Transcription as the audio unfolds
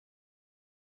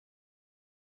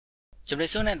ជំរា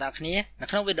បសួរអ្នកទាំងអស់គ្នានៅ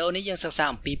ក្នុងវីដេអូនេះយើងសិក្សា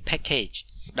អំពី package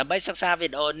ដើម្បីសិក្សាវី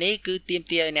ដេអូនេះគឺទាម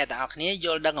ទារឲ្យអ្នកទាំងអស់គ្នាយ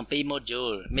ល់ដឹងអំពី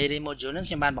module មេរៀន module នេះ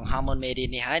ខ្ញុំបានបង្ហោះមុនមេរៀន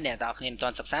នេះហើយអ្នកទាំងអស់គ្នាមិនទា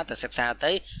ន់សិក្សាទៅសិក្សា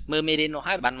ទៅមើលមេរៀននោះ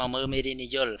ហើយបានមកមើលមេរៀននេះ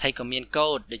យល់ហើយក៏មាន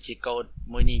code ដូចជា code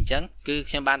មួយនេះអញ្ចឹងគឺ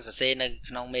ខ្ញុំបានសរសេរនៅ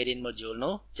ក្នុងមេរៀន module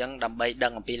នោះអញ្ចឹងដើម្បីដឹ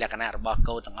ងអំពីលក្ខណៈរបស់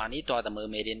code ទាំងអស់នេះតើតើមើល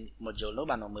មេរៀន module នោះ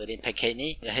បានមកមើលមេរៀន package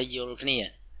នេះឲ្យយល់គ្នាឥ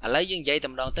ឡូវយើងនិយាយតែ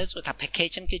ម្ដងទៅសួរថា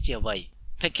package ហ្នឹងគឺជាអ្វី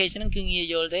package ហ្នឹងគឺងាយ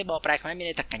យល់ទេបើប្រែខ្មែរមាន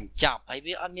ន័យថាកញ្ចប់ហើយ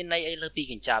វាអត់មានន័យអីលើពី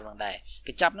កញ្ចប់ហ្នឹងដែរក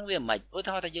ញ្ចប់ហ្នឹងវាមិនឧ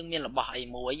ទាហរណ៍ថាយើងមានរបស់អី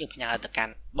មួយយើងផ្ញើទៅកា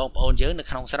ន់បងប្អូនយើងនៅ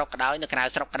ក្នុងស្រុកក៏ដោយនៅក្រៅ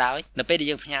ស្រុកក៏ដោយនៅពេលដែល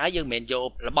យើងផ្ញើយើងមិនមែនយក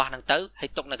របស់ហ្នឹងទៅហើយ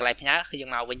ទុកនៅកន្លែងផ្ញើគឺយើ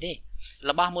ងមកវិញទេ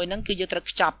របស់មួយហ្នឹងគឺយើងត្រូវ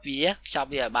ខ្ចប់វា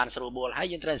ឲ្យបានស្រួលបួលហើយ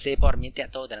យើងត្រូវសរសេរព័ត៌មានតា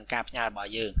ក់ទងទៅនឹងការផ្ញើរបស់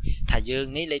យើងថាយើង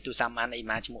នេះលេខទូរស័ព្ទម៉ានអី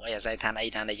ម៉ាឈ្មោះអីអាស័យដ្ឋានអី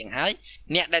ឋានអីចឹងហើយ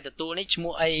អ្នកដែលទទួលនេះឈ្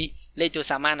មោះអីលេខទូរ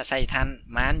ស័ព្ទម៉ានអាស័យដ្ឋាន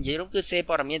ម៉ាននិយាយរួមគឺសរសេរ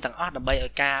ព័ត៌មានទាំងអស់ដើម្បីឲ្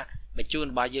យការបញ្ជូន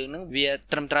របស់យើងនឹងវា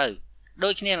ត្រឹមត្រូវដូ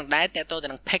ចគ្នានឹងដែរតើតើទៅ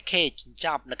នឹង package ច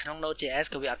ប់នៅក្នុង Node.js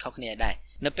ក៏វាអត់ខុសគ្នាដែរ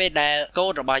នៅពេលដែល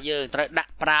code របស់យើងត្រូវដា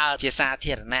ក់ប្រើជាសា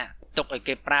ធារណៈទុកឲ្យ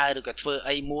គេប្រើឬក៏ធ្វើ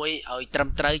អីមួយឲ្យត្រឹម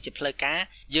ត្រូវជាផ្លូវការ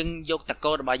យើងយកត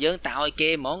code របស់យើងតែឲ្យគេ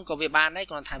ហ្មងក៏វាបានដែរ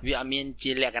គ្រាន់ថាវាអត់មាន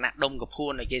ជាលក្ខណៈដុំកភួ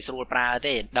នឲ្យគេស្រួលប្រើ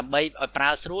ទេដើម្បីឲ្យប្រើ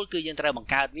ស្រួលគឺយើងត្រូវប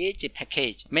ង្កើតវាជា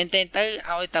package មែនទេទៅ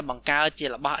ឲ្យតែបង្កើតជា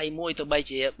របស់អីមួយទោះបី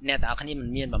ជាអ្នកទាំងអស់គ្នាមិន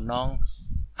មានបំណង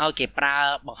ឲ្យគេប្រើ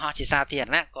បង្ហោះជាសាធារ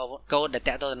ណៈក៏កូដដែល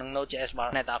តាក់ទងនឹង Node.js រប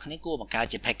ស់អ្នកទាំងអស់គ្នាគួរបង្កើត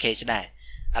ជា package ដែរ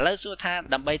ឥឡូវសួរថា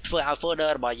ដើម្បីធ្វើឲ្យ folder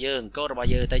របស់យើងកូដរបស់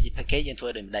យើងទៅជា package យើងធ្វើ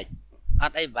ដូចម្ដេចអ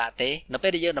ត់អីពិបាកទេនៅពេ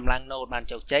លដែលយើងដំឡើង Node បាន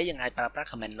ជោគជ័យយើងអាចប្រើប្រាស់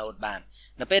command Node បាន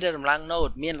នៅពេលដែលដំឡើង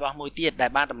Node មានរបស់មួយទៀតដែ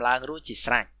លបានដំឡើងរួចជា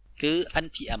ស្រេចគឺ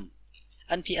npm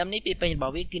នេះពាក្យពេញរប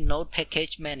ស់វាគឺ Node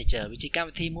Package Manager វាជាកម្ម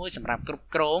វិធីមួយសម្រាប់គ្រប់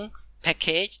គ្រង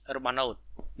package របស់ Node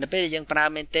នៅពេលដែលយើងប្រើ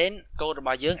មែនទែនកូដរប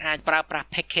ស់យើងអាចប្រើប្រាស់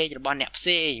package របស់អ្នកផ្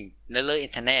សេងនៅលើអ៊ី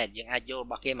នធឺណិតយើងអាចយករ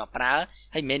បស់គេមកប្រើ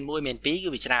ហើយមិនមួយមិនពីរគឺ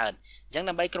វាច្រើនអញ្ចឹង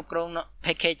ដើម្បីគ្រប់គ្រង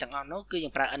package ទាំងអស់នោះគឺយើ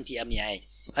ងប្រើ npm នេះឯង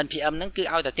npm ហ្នឹងគឺ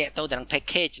ឲ្យតែតាក់ទងទៅនឹង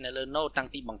package នៅលើ Node តាំង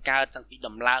ពីបង្កើតតាំងពី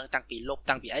ដំឡើងតាំងពីលុប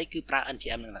តាំងពីអីគឺប្រើ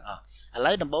npm ហ្នឹងទាំងអស់ឥ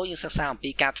ឡូវដំបូងយើងសិក្សាអំពី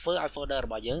ការធ្វើឲ្យ folder រ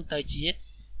បស់យើងទៅជា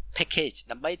package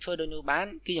ដើម្បីធ្វើដូចនោះបាន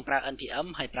គឺយើងប្រើ npm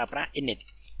ហើយប្រើប្រាស់ init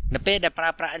នៅពេលដែលប្រើ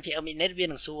ប្រាស់ npm init វា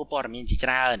នឹងសួរព័ត៌មានជា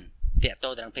ច្រើនតាក់ទ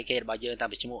ងទៅនឹង package របស់យើងតាម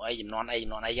ពីឈ្មោះអីចំនួនអី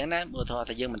ចឹងណាបើ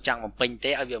ថាយើងមិនចង់បំពេញ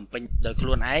ទេឲ្យវាបំពេញដោយខ្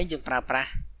លួនឯងយើងប្រើប្រាស់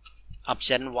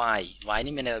option y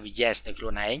នេះមានន័យថា yes ដោយខ្លួ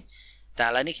នឯងតែឥ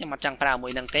ឡូវនេះខ្ញុំអត់ចង់ប្រើមួ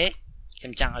យហ្នឹងទេខ្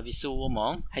ញុំចង់ឲ្យវាសួរហ្ម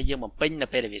ងហើយយើងបំពេញនៅ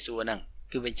ពេលដែលវាសួរហ្នឹង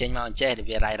គឺវាចេញមកអញ្ចេះ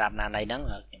វារាយរាប់ណាណីហ្នឹង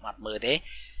ខ្ញុំអត់មើលទេ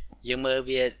យើងមើល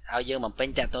វាឲ្យយើងបំពេញ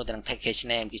តាក់ទងទៅនឹង package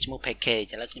name គឺឈ្មោះ package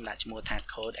ឥឡូវខ្ញុំដាក់ឈ្មោះថា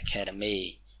Khode Academy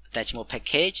តែឈ្មោះ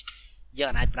package យើ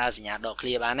ងអាចប្រើសញ្ញាដកឃ្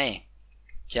លាបានទេអ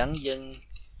ញ្ចឹងយើង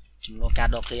ចំនួនការ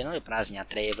ដកឃ្លាហ្នឹងវាប្រើសញ្ញា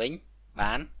tray វិញ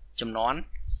បានចំនួន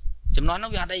នោះ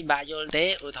វាអត់អីបាក់យល់ទេ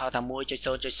ឧទាហរណ៍ថា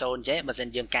 1.0.0 ចេះបើសិន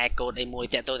យើងកែកូដអីមួយ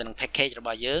តាក់ទងទៅនឹង package រប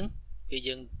ស់យើងគឺ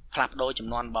យើងផ្លាស់ប្ដូរចំ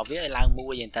នួនរបស់វាឲ្យឡើង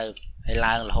1យ៉ាងទៅហើយ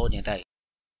ឡើងរហូតយ៉ាងទៅ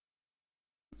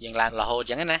យើងឡើងរហូតអញ្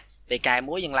ចឹងណាពេលកែ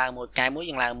មួយយើងឡើង1កែមួយ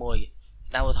យើងឡើង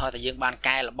1តែឧទាហរណ៍ថាយើងបាន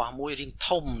កែរបស់មួយរៀង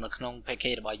ធំនៅក្នុង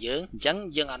package របស់យើងអញ្ចឹង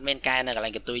យើងអត់មានកែនៅកន្លែ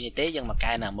ងកន្ទុយនេះទេយើងមក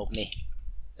កែនៅមុខនេះ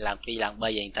ឡើង2ឡើង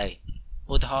3យ៉ាងទៅ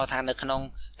ឧទាហរណ៍ថានៅក្នុង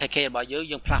package របស់យើ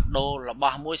ងផ្លាស់ប្ដូររប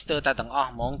ស់មួយស្ទើរតែទាំងអស់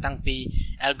ហ្មងតាំងពី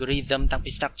algorithm តាំង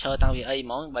ពី structure តាំងពីអីហ្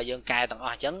មងបើយើងកែទាំងអ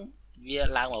ស់អញ្ចឹងវា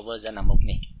ឡើងមក version អាមុខ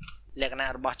នេះលក្ខណៈ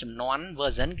របស់ចំនួន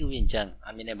version គឺវាអញ្ចឹងអ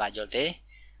ត់មានអីបាក់យល់ទេឥ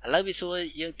ឡូវវាសួរ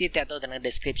យើងទៀតតាក់ទងទៅនឹង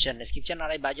description អ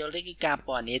ត់អីបាក់យល់ទេគឺការព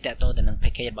ណ៌នាតាក់ទងទៅនឹង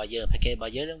package របស់យើង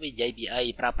នឹងវានិយាយពីអី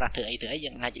ប្រើប្រាស់ធ្វើអីយើ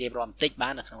ងអាចរៀបរាប់បន្តិចបា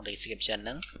ននៅក្នុង description ហ្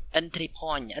នឹង entry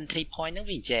point ហ្នឹង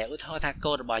វាចេះឧទាហរណ៍ថា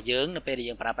code របស់យើងនៅពេលដែល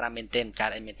យើងប្រើប្រាស់ maintain កើត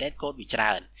ឲ្យ maintain code វាច្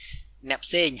រើនអ្នក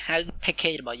ផ្សេងហៅ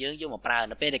package របស់យើងយកមកប្រើ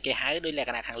នៅពេលដែលគេហៅដោយលក្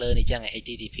ខណៈខាងលើនេះចឹង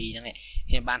HTTP ហ្នឹង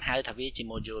ខ្ញុំបានហៅថាវាជា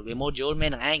module វា module មែ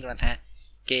ននឹងឯងគ្រាន់ថា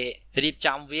គេរៀប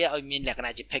ចំវាឲ្យមានលក្ខ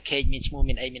ណៈជា package មានឈ្មោះ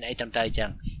មានអីត្រឹមត្រូវអញ្ចឹ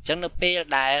ងនៅពេល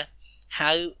ដែល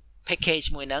ហៅ package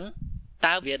មួយហ្នឹង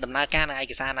តើវាដំណើរការនៅឯ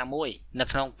កសារណាមួយនៅ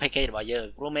ក្នុង package របស់យើង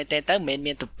ព្រោះមែនទេទៅមិនមែន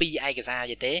មានតែ2ឯកសា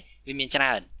រទេវាមានច្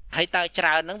រើនហើយតើច្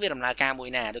រើនហ្នឹងវាដំណើរការមួយ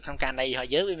ណាដូចក្នុងករណីរបស់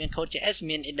យើងវាមាន Khode.js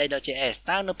មាន index.js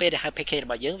តើនៅពេលដែលហៅ package រ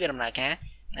បស់យើងវាដំណើរការ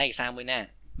ឯកសារមួយណា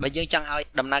បើយើងចង់ឲ្យ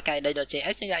ដំណើរការ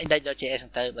index.js យើងដាក់ index.js ហ្នឹ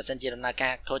ងទៅបើសិនជាដំណើរកា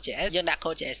រ Khode.js យើងដាក់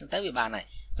Khode.js ហ្នឹងទៅវាបានហើយ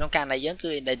ក្នុងករណីយើងគឺ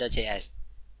index.js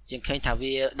យើងឃើញថា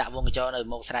វាដាក់វងកញ្ចក់នៅ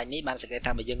មុខស្រេចនេះបានសង្កេត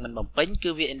ថាបើយើងមិនបំពេញគឺ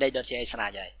វា index.js ស្រេ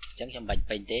ចហើយអញ្ចឹងខ្ញុំបាច់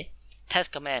ពេញទេ test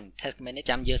command នេះ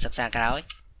ចាំយើងសិក្សាក្រោយ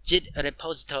git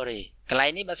repository កន្លែ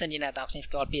ងនេះបើសិនជាអ្នកទាំងអស់គ្នា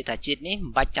ស្គាល់ពាក្យថា git នេះមិ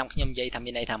នបាច់ចាំខ្ញុំនិយាយថា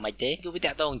មានន័យថាម៉េចទេគឺវា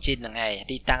តាក់ទង git ហ្នឹងឯង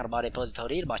ទីតាំងរបស់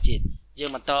repository របស់ git យើង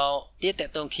បន្តទៀតតា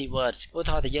ក់ទង keywords ឧ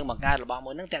ទាហរណ៍ថាយើងបង្កើតរបស់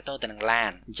មួយហ្នឹងតាក់ទងទៅនឹង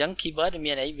LAN អញ្ចឹង keyword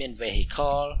មានអីមាន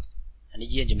vehicle អានេះ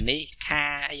យានជំនិះ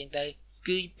car អីចឹងទៅ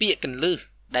គឺពាក្យកន្លឹះ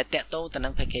ដែលតាក់ទងទៅនឹ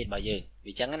ង package របស់យើង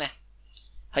វាអញ្ចឹងណា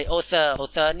ហើយ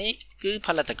author នេះគឺផ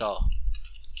លិតករ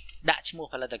ដាក់ឈ្មោះ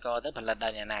ផលិតករទៅផលិតដោ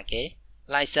យអ្នកណាគេ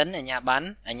license អាជ្ញាប័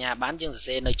ណ្ណយើងសរ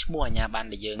សេរនៅឈ្មោះអាជ្ញាប័ណ្ណ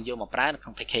ដែលយើងយកមកប្រើនៅក្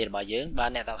នុង package របស់យើងបើ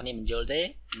អ្នកទាំងគ្នាមិនយល់ទេ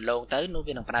លងទៅនោះ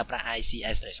វានឹងប្រើប្រាស់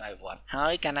ICS ដោយស្វ័យប្រវត្តិហើ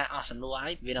យកាលណាអស់សំណួរហើ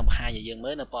យវានឹងបង្ហាញឲ្យយើង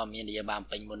មើលនៅព័ត៌មានដែលយើងបាន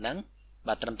ពេញមុនហ្នឹង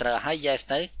បើត្រឹមត្រូវហើយ yes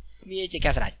ទៅវាជា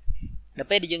ការស្រេចនៅ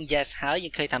ពេលដែលយើង yes ហើយយើ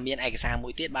ងឃើញថាមានឯកសារមួ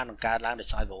យទៀតបានបង្កើតឡើងដោយ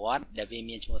ស្វ័យប្រវត្តិដែលវា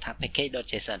មានឈ្មោះថា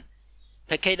package.json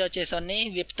package.json នេះ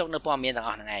វាផ្ទុកនៅព័ត៌មានទាំង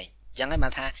អស់ហ្នឹងឯងអញ្ចឹងហើយបា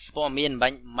នថាព័ត៌មាន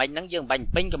មិញហ្នឹងយើងបាញ់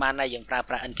ពេញក៏បានដែរយើងប្រើ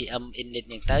ប្រាស់ npm init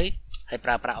ហ្នឹងទៅហើយប្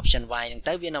រើប្រាស់ option y ហ្នឹង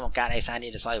ទៅវានឹងបង្កើតឯកសារនេះ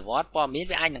ដោយស្វ័យប្រវត្តិព័ត៌មាន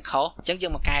វាអាចនឹងខុសអញ្ចឹងយើ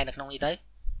ងមកកែនៅក្នុងនេះទៅ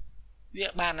វា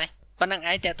បានដែរប៉ុណ្្នឹង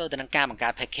ឯងតើតើទៅនឹងការបង្កើ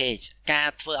ត package ការ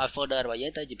ធ្វើឲ្យ folder របស់យើ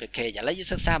ងទៅជា package ឥឡូវយើង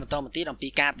សិក្សាបន្តមកទៀតអំពី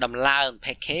ការដំឡើង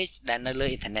package ដែលនៅលើ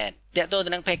internet តើតើទៅ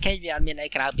នឹង package វាអត់មានអី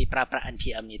ក្រៅពីប្រើប្រាស់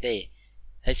npm នេះទេ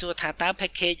ហើយសួរថាតើ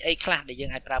package អីខ្លះដែលយើ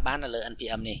ងអាចប្រើបាននៅលើ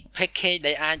npm នេះ package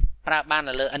ដែលអាចប្រើបាន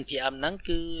នៅលើ npm ហ្នឹង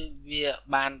គឺវា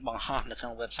បានបង្ហោះនៅក្នុ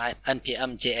ង website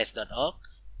npm.js.org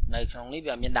នៅក្នុងនេះ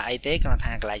វាអត់មានដាក់អីទេគ្រាន់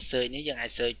ថាកន្លែង search នេះយើងអា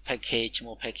ច search package ឈ្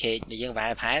មោះ package ដែលយើងប្រ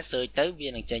ហែល search ទៅវា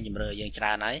នឹងចេញជម្រើសយើងច្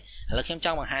រើនហើយឥឡូវខ្ញុំច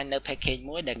ង់បង្ហាញនៅ package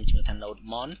មួយដែលឈ្មោះថា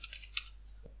Node.mon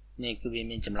នេះគឺវា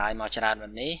មានចម្លើយមកច្រើនបែ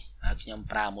បនេះហើយខ្ញុំ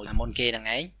ប្រើមួយមុនគេហ្នឹង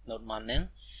ឯង Node.mon ហ្នឹង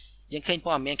យើងឃើញ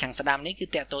ព័ត៌មានខាងស្ដាំនេះគឺ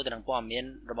តាក់ទងទៅនឹងព័ត៌មាន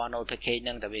របស់ Node package ហ្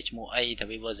នឹងតើវាឈ្មោះអីតើ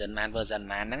វា version ប៉ុន្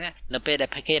មានហ្នឹងនៅពេលដែល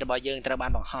package របស់យើងត្រូវបា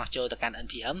នបង្ហោះចូលទៅកាន់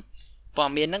npm ព័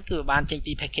ត៌មានហ្នឹងគឺបានចេញ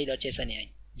ពី package.json នេះឯង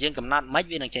យើងកំណត់មិន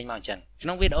វានឹងចេញមកអញ្ចឹងក្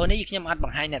នុងវីដេអូនេះខ្ញុំអត់ប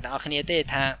ង្ហាញអ្នកទាំងអស់គ្នាទេ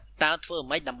ថាតើធ្វើ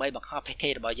ម៉េចដើម្បីបង្ហោះ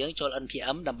package របស់យើងចូល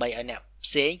npm ដើម្បីឲ្យអ្នក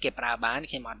ផ្សេងគេប្រើបាន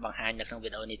ខ្ញុំអត់បង្ហាញនៅក្នុងវី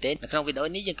ដេអូនេះទេនៅក្នុងវីដេអូ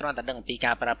នេះយើងគ្រាន់តែដឹងអំពី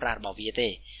ការប្រើប្រាស់របស់វាទេ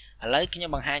ឥឡូវខ្ញុំ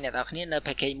បង្ហាញអ្នកទាំងអស់គ្នានៅ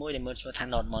package មួយដែលមានឈ្មោះថា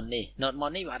Node.mon នេះ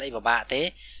Node.mon នេះវាអត់អីពិបាកទេ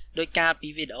ដោយការពី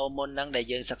វីដេអូមុនហ្នឹងដែល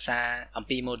យើងសិក្សាអំ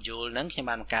ពី module ហ្នឹងខ្ញុំ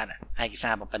បានបង្កើតឯកសា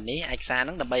រប៉ុណ្ណេះឯកសារហ្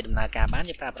នឹងដើម្បីដំណើរការបាន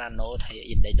យើងប្រើប្រាស់ Node ហើយ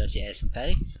index.js ទៅ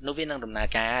នោះវានឹងដំណើរ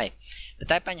ការហើយ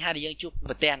តែបញ្ហាដែលយើងជួប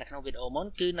ប្រទះនៅក្នុងវីដេអូមុន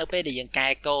គឺនៅពេលដែលយើងកែ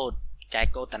កូ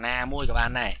ដតាណាមួយក៏បា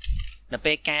នដែរនៅ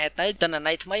ពេលកែទៅទិន្ន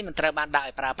ន័យថ្មីមិនត្រូវបានដាក់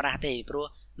ឲ្យប្រើប្រាស់ទេព្រោះ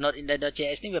Node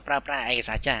index.js នេះវាប្រើប្រាស់ឯក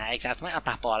សារចាស់ឯកសារថ្មីអត់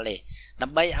ប៉ះពាល់ទេដើ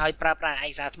ម្បីឲ្យប្រើប្រាស់ឯ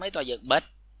កសារថ្មីតើយើងបិទ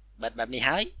បែបនេះ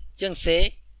ហើយយើងសេ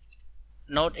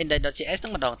Node index.js ហ្នឹ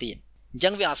ងម្ដងទៀតអញ្ចឹ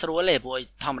ងវាអត់ស្រួលទេព្រោះ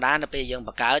ធម្មតានៅពេលយើងប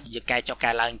ង្កើតយើងកែចុះ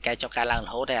កែឡើងរ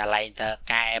ហូតតែអាឡែងទៅ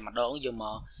កែម្ដងយកម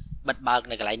កបិទបើក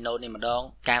នៅកន្លែង Node នេះម្ដង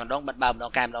កែម្ដងបិទបើកម្ដ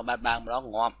ងកែម្ដងបិទបើកម្ដង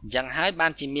ងាប់អញ្ចឹងហើយបា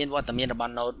នជាមានវត្តមានរប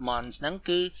ស់ Node.mon ហ្នឹង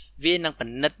គឺវានឹងពិ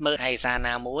និត្យមើលឯកសារ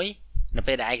ណាមួយនៅ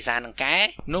ពេលដែលឯកសារនឹងកែ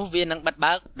នោះវានឹងបិទ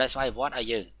បើកដោយស្វ័យប្រវត្តិឲ្យ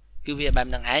យើងគឺវាបែប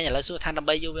ហ្នឹងឯងឥឡូវសួរថាដើម្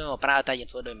បីយកវាមកប្រើតែយើង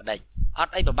ធ្វើដូចម្ដេចអ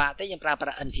ត់អីពិបាកទេយើងប្រើប្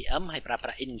រាស់ npm ហើយប្រើប្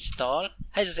រាស់ install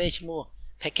ហើយសរសេរឈ្មោះ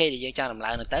package ដែលយើងចង់ដំ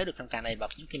ឡើងទៅដូចក្នុងការណែរប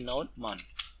ស់ខ្ញុំគឺ Node.mon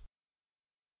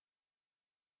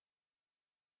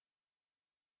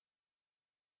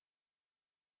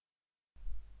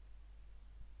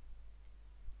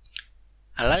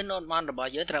ឥឡូវ Node.mon របស់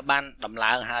យើងត្រូវបានដំ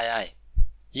ឡើងហើយ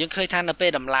យើងឃើញថានៅពេល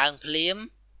ដំឡើងភ្លាម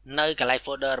នៅកន្លែង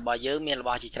folder របស់យើងមានរប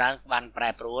ស់ជាច្រើនបានប្រែ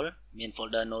ប្រួលមាន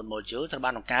folder node module ត្រូវបា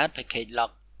នបង្កើត package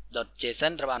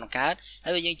log.json ត្រូវបានបង្កើតហើ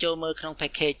យបើយើងចូលមើលក្នុង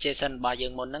package json របស់យើ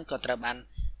ងមុនហ្នឹងក៏ត្រូវបាន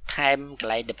ថែមកន្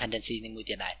លែង dependency នេះមួយ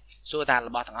ទៀតដែរសួរថារ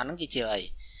បស់ទាំងអស់ហ្នឹងគឺជាអីឥ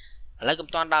ឡូវកុំ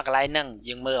តន់ដល់កន្លែងហ្នឹង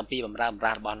យើងមើលអំពីបម្រើបម្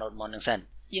រាស់របស់ Node.mon ហ្នឹងសិន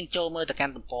យើងចូលមើលទៅកា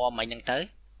ន់ទំព័រមិញហ្នឹងទៅ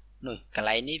នោះកន្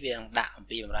លែងនេះវានឹងដាក់អំ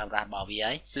ពីបម្រើបម្រាស់របស់វា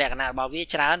ហើយលក្ខណៈរបស់វា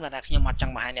ច្រើនបើថាខ្ញុំអត់ច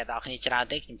ង់បង្ហាញអ្នកទាំងអស់គ្នាច្រើន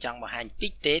ទេខ្ញុំចង់បង្ហាញតិ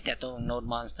ចទេតែទៅនឹង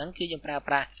Node.mon ហ្នឹងគឺយើងប្រើ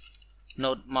ប្រាស់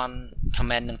Node.mon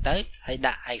command ហ្នឹងទៅហើយ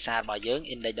ដាក់ឯកសាររបស់យើង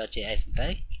index.js ហ្នឹងទៅ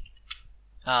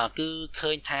គឺ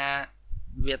ឃើញថា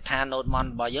វាថា Node.mon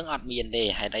របស់យើងអត់មានទេ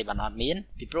ហេតុអីបានអត់មាន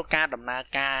ពីព្រោះការដំណើរ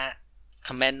ការ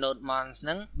command Node.mon ហ្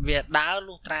នឹងវាដើរ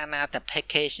លុះត្រាណាតែ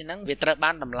package ហ្នឹងវាត្រូវ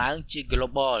បានដំឡើងជា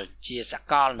global ជាស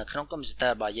កលនៅក្នុង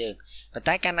computer របស់យើងប៉ុន្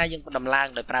តែកាលណាយើងដំឡើង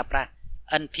ដោយប្រើប្រាស់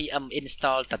npm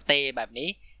install តទេបែបនេះ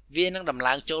វានឹងដំ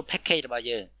ឡើងចូល package របស់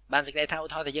យើងបានសេចក្តីថាឧ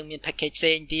ទាហរណ៍ថាយើងមាន package ផ្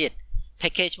សេងទៀត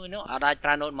package មួយនោះអាចប្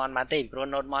រើ Node.mon បានទេព្រោះ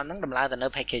Node.mon ហ្នឹងដំឡើងទៅនៅ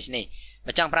package នេះ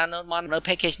បើចង់ប្រើ Node.mon នៅ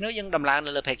package នោះយើងដំឡើង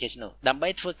នៅលើ package នោះដើម្បី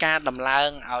ធ្វើការដំឡើង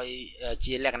ឲ្យ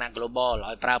ជាលក្ខណៈ global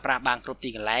ឲ្យប្រើប្រាស់បានគ្រប់ទី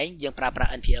កន្លែងយើងប្រើប្រា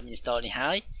ស់ npm install នេះ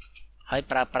ហើយ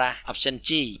ប្រើប្រាស់ option G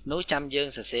នោះចាំយើង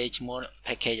សរសេរឈ្មោះ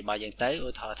package របស់យើងទៅឧ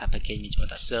ទាហរណ៍ថា package មានឈ្មោះ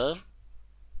ថា serve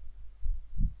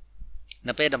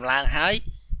នៅពេលដំឡើងហើយ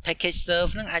package serve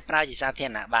ហ្នឹងអាចប្រើជាសាធារ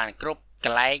ណៈបានគ្រប់ក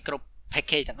ន្លែងគ្រប់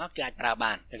package ទាំងអស់គឺអាចប្រើ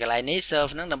បានកន្លែងនេះ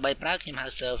serve ហ្នឹងដើម្បីប្រើខ្ញុំហៅ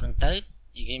serve ហ្នឹងទៅ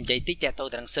ខ្ញុំនិយាយតិចតើទៅ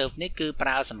ទាំង serve នេះគឺប្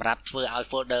រើសម្រាប់ធ្វើឲ្យ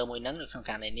folder មួយហ្នឹងនៅក្នុង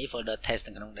ករណីនេះ folder test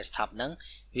នៅក្នុង desktop ហ្នឹង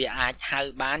វាអាចហៅ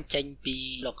បានចេញពី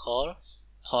local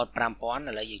port 5000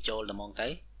ឥឡូវយើងចូលដំងទៅ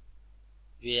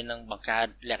វានឹងបង្កើត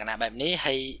លក្ខណៈបែបនេះ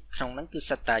ហើយក្នុងហ្នឹងគឺ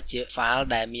សិតតែជា file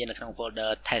ដែលមាននៅក្នុង folder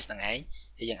test ហ្នឹងឯង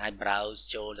ហើយយើងអាច browse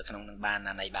ចូលទៅក្នុងហ្នឹងបាន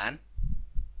ណានៃបាន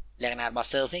លក្ខណៈរបស់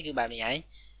serve នេះគឺបែបនេះឯង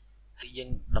យើង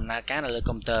ដំណើរការនៅលើ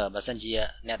កុំព្យូទ័របើសិនជា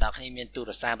អ្នកទាំងគ្នាមានទូ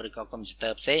រស័ព្ទឬក៏កុំព្យូទ័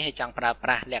រផ្សេងហើយចង់ប្រើប្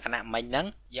រាស់លក្ខណៈមិញហ្នឹង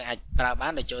យើងអាចប្រើបា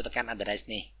នដោយចូលទៅកាន់ address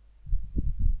នេះ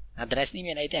address នេះ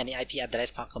មានអីទេអានេះ IP address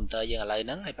របស់កុំព្យូទ័រយើងឥឡូវហ្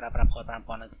នឹងហើយប្រើប្រាស់ port 5000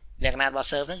ហ្នឹងលក្ខណៈរបស់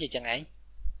serve ហ្នឹងគឺចឹងឯង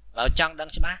បើចង់ដឹង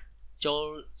ច្បាស់ចូល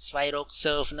ស្វែងរក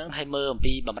serve ហ្នឹងហើយមើលអំ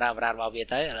ពីបម្រើបម្រាមរបស់វា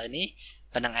ទៅឥឡូវនេះ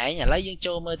ប៉ុណ្្នឹងឯងឥឡូវយើង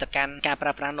ចូលមើលទៅកាន់ការប្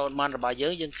រើប្រាស់ Node.mon របស់យើ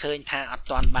ងឃើញថាអត់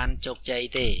ទាន់បានជោគជ័យ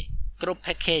ទេគ្រប់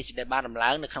package ដែលបានដំឡើ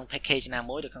ងនៅក្នុង package ណា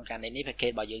មួយនៅក្នុងការនេះ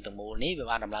package របស់យើងទាំងមូលនេះវា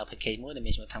បានដំឡើង package មួយដែល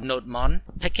មានឈ្មោះថា Node.mon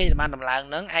package ដែលបានដំឡើង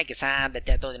ហ្នឹងឯកសារដែល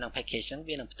ទាក់ទងទៅនឹង package ហ្នឹង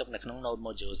វានឹងផ្ទុកនៅក្នុង Node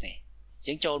modules នេះ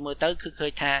យើងចូលមើលទៅគឺឃើ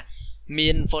ញថាមា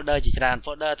ន folder ជាច្រើន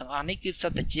folder ទាំងអស់នេះគឺសុ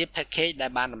ទ្ធតែជា package ដែ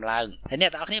លបានដំឡើងហើយអ្នក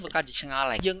ទាំងអស់គ្នាប្រកាសជាឆ្ងល់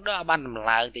ហើយយើងដល់បានដំ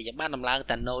ឡើងទេយើងបានដំឡើង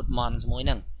តែ Node.mon មួយហ្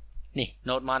នឹងនេះ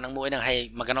Node.mon ហ្នឹងមួយហ្នឹងហើយ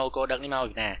មក Khode នេះមក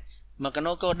ពីណាមក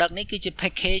Khode នេះគឺជា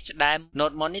package ដែល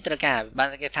Node.mon នេះត្រូវការបាន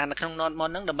គេថានៅក្នុង Node.mon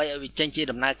ហ្នឹងដើម្បីឲ្យវាចេញជា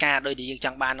ដំណើរការដោយដែលយើងច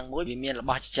ង់បាននឹងមួយវាមានរ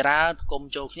បស់ច្រើនផ្គុំ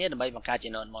ចូលគ្នាដើម្បីបង្កើតជា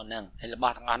Node.mon ហ្នឹងហើយរប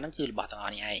ស់ទាំងអស់ហ្នឹងគឺរបស់ទាំងអ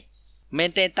ស់នេះឯងមែន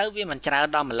ទេទៅវាមិនច្រើន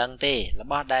ដល់ម្លឹងទេរ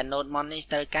បស់ដែល Node.mon នេះ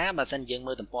ត្រូវការបើសិនយើង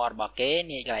មើលទំព័ររបស់គេ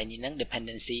នេះកន្លែងនេះហ្នឹង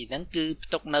dependency ហ្នឹងគឺផ្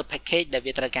ទុកនៅ package ដែល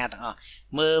វាត្រូវការទាំងអស់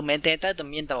មើលមែនទេទៅតែ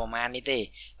មានតែប្រមាណនេះទេ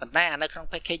ប៉ុន្តែអានៅក្នុង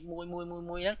package មួយហ្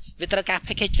នឹងវាត្រូវការ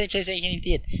package ផ្សេងៗ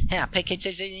ទៀតហើយអា package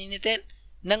ផ្សេងៗនេះទៀត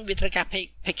នឹងវាត្រូវការ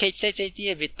package ផ្សេងៗទៀត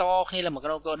វាតគ្នាលើមក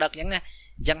Khode អញ្ចឹងណា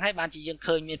អញ្ចឹងហើយបានជាយើង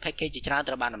ឃើញមាន package ជាច្រើន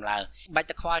ត្រូវបានដំឡើងបាច់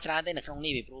តែខ្វល់ច្រើនទេនៅក្នុង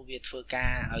នេះពីព្រោះវាធ្វើការ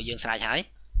ឲ្យយើងស្រេចហើយ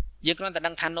យើងគ្រាន់តែ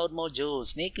ដឹងថា Node modules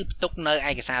នេះគឺផ្ទុកនៅ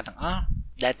ឯកសារទាំងអស់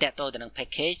ដែលតាក់ទងទៅនឹង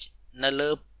package នៅលើ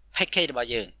package របស់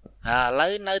យើងឥឡូ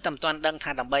វនៅតែមិនទាន់ដឹង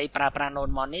ថាដើម្បីប្រើប្រាស់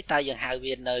Node.mon នេះតើយើងហៅ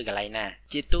វានៅកន្លែងណា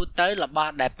ជាទូទៅរប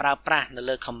ស់ដែលប្រើប្រាស់នៅ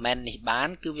លើ comment នេះបាន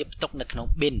គឺវាផ្ទុកនៅក្នុង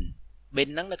bin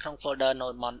ហ្នឹងនៅក្នុង folder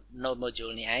Node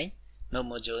module នេះឯង Node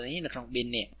module នេះនៅក្នុង bin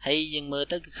នេះហើយយើងមើល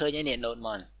ទៅគឺឃើញហើយនេះ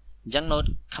Node.mon អញ្ចឹង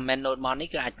comment Node.mon នេះ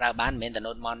គឺអាចប្រើបានមិនមែនតែ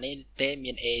Node.mon នេះទេ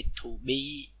មាន A to B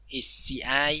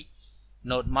ECI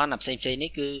Node.mon ផ្សេងនេះ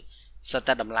គឺសុទ្ធ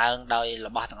តែដំឡើងដោយរ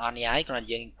បស់ទាំងអស់នេះហើយគ្រាន់តែ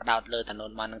យើងផ្ដោតលើតែ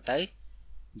Node.mon ហ្នឹងទៅ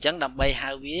អញ្ចឹងដើម្បីហៅ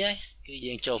វាគឺ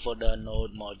យើងចូល folder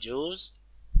node modules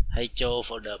ហើយចូល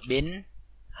folder bin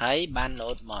ហើយបាន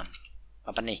Node.mon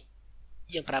ប៉ុណ្នេះ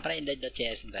យើងប្រើប្រាស់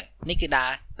index.js ដែរនេះគឺដើរ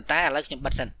ប៉ុន្តែឥឡូវខ្ញុំ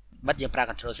បិទសិនបិទយើងប្រើ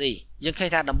Ctrl C យើងឃើញ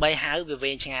ថាដើម្បីហៅវា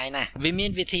វែងឆ្ងាយណាស់វាមា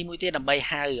នវិធីមួយទៀតដើម្បី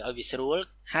ហៅឲ្យវាស្រួល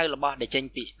ហៅរបស់ដែលចេញ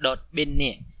ពី .bin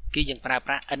នេះគឺយើងប្រើ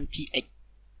ប្រាស់ npx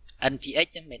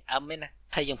ហ្នឹងមិន m ទេណា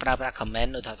ถ้าយើងប្រើប្រាស់ comment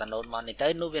នៅថា Node.mon នេះទៅ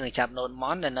នោះវានឹងចាប់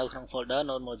Node.mon ដែលនៅក្នុង folder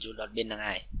node module.bin ហ្នឹង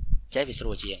ឯងចេះវាស្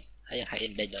រួលជាងហើយយើងហៅ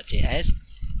index.js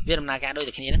វាដំណើរការដូច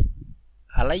តែគ្នាហ្នឹង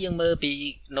ឥឡូវយើងមើលពី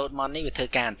Node.mon នេះវាធ្វើ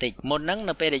ការបន្តិចមុនហ្នឹង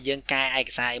នៅពេលដែលយើងកែឯក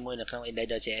សារមួយនៅក្នុង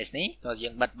index.js នេះតោះយើ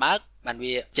ងបិទបើកបាន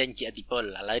វាចេញជាឥទ្ធិពលឥ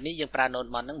ឡូវនេះយើងប្រើ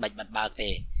Node.mon ហ្នឹងមិនបាច់បិទបើកទេ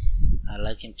ឥ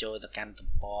ឡូវខ្ញុំចូលទៅកាន់ទំ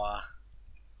ព័រ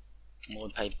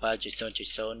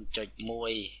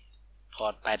 127.0.0.1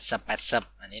 port 80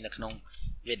 អានេះនៅក្នុង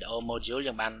video module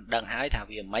យើងបានដឹងហើយថា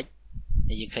វាមិន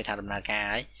យើងឃើញថាដំណើរការ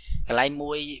ហើយកន្លែង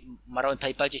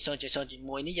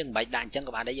 127.0.0.1 នេះយើងមិនបាច់ដាក់អញ្ចឹង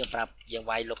ក៏បានដែរយើងប្រាប់យើង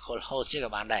វាយ local host ក៏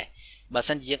បានដែរបើ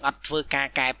សិនជាយើងអត់ធ្វើការ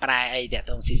កែប្រែអីតាក់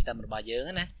ទង system របស់យើង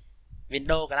ណា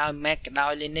Windows ក៏ដោយ Mac ក៏ដោ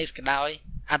យ Linux ក៏ដោយ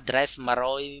address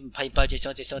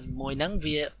 127.0.0.1 ហ្នឹង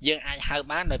វាយើងអាចហៅ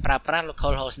បានដោយប្រើប្រាស់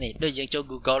local host នេះដូចយើងចូល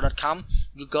google.com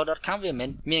វាមិន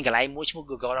មានកន្លែងមួយឈ្មោះ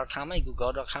google.com ឯង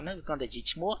google.com ហ្នឹងវាគ្រាន់តែជា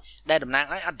ឈ្មោះដែលតំណាង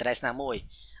ឲ្យ address ណាមួយ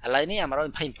ឥឡូវនេះអា127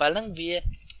ហ្នឹងវា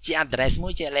ជា address មួ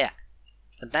យជាក់លាក់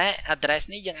ប៉ុន្តែ address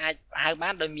នេះយើងអាចហៅបា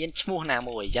នដោយមានឈ្មោះណា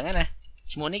មួយអញ្ចឹងណា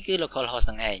ឈ្មោះនេះគឺ local host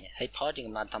ហ្នឹងឯងហើយ port យើង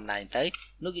កំណត់ធម្មតាទៅ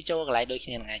នោះគឺចូលកន្លែងដូចគ្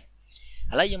នាហ្នឹងឯង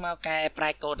ឥឡូវយើងមកកែប្រែ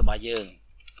code របស់យើង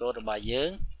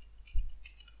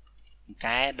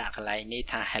កែដាក់កន្លែងនេះ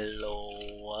ថា hello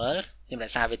world ខ្ញុំរ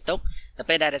ក្សាវាទុកដល់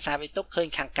ពេលដែលរក្សាវាទុកឃើញ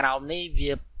ខាងក្រោមនេះ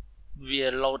វា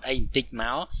load អីបន្តិចម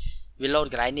កវា load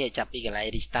កន្លែងនេះចាប់ពីកន្លែង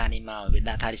restart នេះមកវា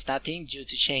ដាក់ថា restarting due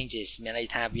to changes មានន័យ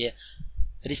ថាវា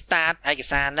restart ឯក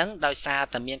សារហ្នឹងដោយសារ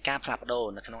តែមានការផ្លាស់ប្ដូរ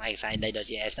នៅក្នុងឯកសារ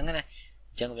index.js ហ្នឹងណា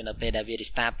អញ្ចឹងវានៅពេលដែលវា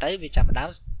restart ទៅវាចាប់ផ្ដើម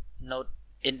node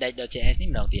index.js នេះ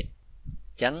ម្ដងទៀតអ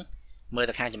ញ្ចឹងមើល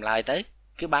ទៅខាងចម្លើយទៅ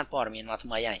គឺបានព័ត៌មានមកថ្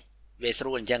មីហើយវាស្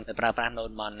រួលអញ្ចឹងទៅប្រើប្រាស់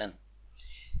Node.mon ហ្នឹង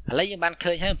ឥឡូវយើងបាន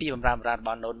ឃើញហើយអំពីបម្រើបម្រាមរប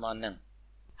ស់ Node.mon ហ្នឹង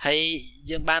ហើយ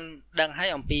យើងបានដឹងហើយ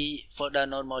អំពី folder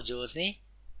node modules នេះ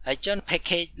ហើយចុះ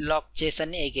package log.json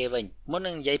នេះអីគេវិញមុន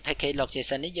នឹងនិយាយ package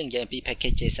log.json នេះយើងនិយាយអំពី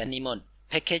package JSON នេះមុន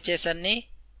package JSON នេះ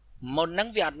មុនហ្នឹង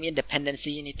វាអត់មាន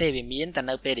dependency នេះទេវាមានតែ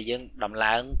នៅពេលដែលយើងដំ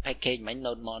ឡើង package មិញ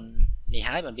Node.mon នេះ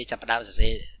ហើយมันវាចាប់ផ្ដើមសរសេ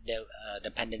រ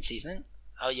dependencies ហ្នឹង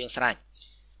ឲ្យយើងស្រេច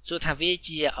សួរថាវា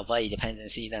ជាអ្វី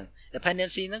dependency ហ្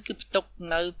នឹងគឺផ្ទុក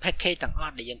នៅ package ទាំងអ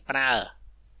ស់ដែលយើងប្រើ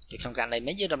ដូចក្នុងករណី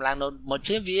នេះយើងដំឡើង node មួយភ្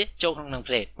លាមវាចូលក្នុងនឹង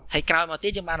plate ហើយក្រោយមកទៀ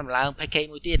តយើងបានដំឡើង package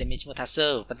មួយទៀតដែលមានឈ្មោះថា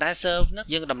serve ប៉ុន្តែ serve ហ្នឹង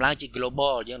យើងដំឡើងជា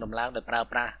global យើងដំឡើងដោយប្រើ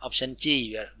ប្រាស់ option G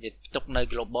វាទុកនៅ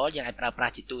global យើងអាចប្រើប្រា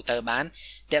ស់ជាទូទៅបាន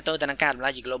តើតើទៅនឹងការដំឡើ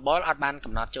ងជា global អត់បាន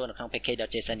កំណត់ចូលនៅក្នុង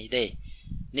package.json នេះទេ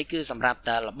នេះគឺសម្រាប់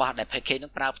តែរបស់ដែល package នឹ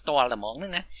ងប្រើផ្ទាល់តែហ្មងហ្នឹ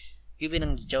ងណាគឺវានឹ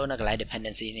ងចូលនៅកន្លែង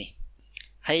dependency នេះ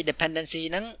ហើយ dependency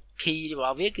ហ្នឹង key រប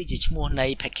ស់វាគឺជាឈ្មោះនៃ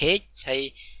package ហើយ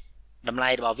តម្លៃ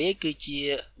របស់វាគឺជា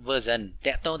version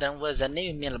តើតើទៅនឹង version នេះ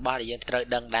វាមានរបស់ដែលយើងត្រូវ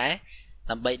ដឹងដែរ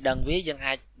ដើម្បីដឹងវាយើង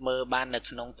អាចមើលបាននៅ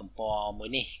ក្នុងទំព័រមួយ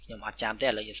នេះខ្ញុំអត់ចាំទេឥ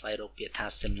ឡូវយើងស្វែងរកពាក្យថា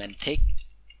semantic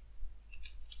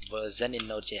version in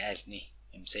Node.js នេះ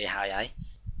ខ្ញុំសេហើយ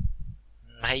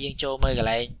យើងចូលមើលកន្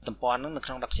លែងទំព័រហ្នឹងនៅក្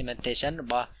នុង documentation រ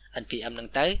បស់ npm ហ្នឹង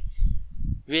ទៅ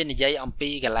វានិយាយអំពី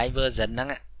កន្លែង version ហ្នឹង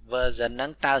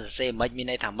តើសរសេរមិនមាន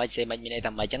ន័យថាម៉េចសេមិនមានន័យ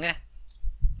ថាម៉េចចឹងណា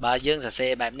បើយើងសរសេ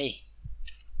របែបនេះ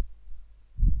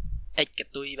x ក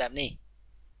តុយបែបនេះ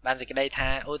បានសេចក្តីថា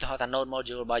ឧទាហរណ៍ថា node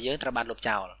module របស់យើងត្រូវបានលុប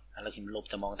ចោលឥឡូវខ្ញុំលុប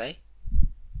តែហ្មងទៅ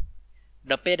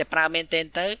ដល់ពេលដែលប្រើ maintain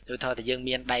ទៅឧទាហរណ៍ថាយើង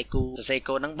មានដៃគូសរសេរ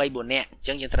កូដហ្នឹង 3-4 នាក់អញ្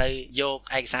ចឹងយើងត្រូវយក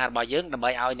ឯកសាររបស់យើងដើម្បី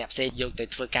ឲ្យអ្នកផ្សេងយកទៅ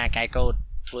ធ្វើការកែកូដ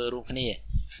ធ្វើរួមគ្នា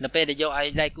នៅពេលដែលយកឲ្យ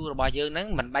ដៃគូរបស់យើងហ្នឹង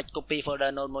មិនបាច់ copy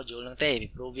folder node module ហ្នឹងទេពី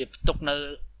ព្រោះវាផ្ទុកនៅ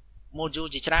module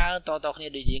ជាច្រើនតគ្នា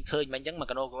ដូចយើងឃើញមិញអញ្ចឹងមក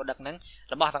កណូកូដឹកហ្នឹង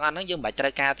របស់ទាំងអស់ហ្នឹងយើងមិនបាច់ត្រូ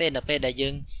វការទេនៅពេលដែលយើ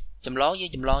ងចម្លងយក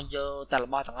តែរ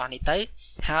បស់ទាំងអស់នេះទៅ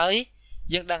ហើយ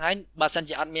យើងដឹងហើយបើសិន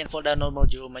ជាអត់មាន folder node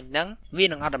module មិញហ្នឹងវា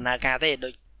នឹងអត់ដំណើរការទេដូ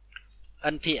ច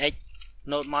npx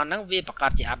node mod ហ្នឹងវាប្រកា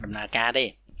សជាអត់ដំណើរការទេ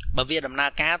បើវាដំណើរ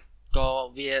ការក៏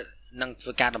វានឹងធ្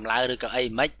វើការដំឡើងឬក៏អី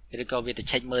មិនឬក៏វាទៅ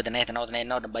check មើលទៅនេះទៅណោ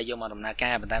ដើម្បីយកមកដំណើរកា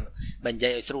រប៉ុន្តែបើនិយា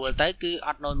យឲ្យស្រួលទៅគឺអ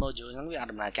ត់ node module ហ្នឹងវាអត់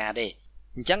ដំណើរការទេ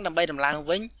អញ្ចឹងដើម្បីដំឡើង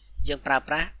វិញយើងប្រើ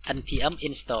ប្រាស់ npm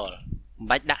install មិន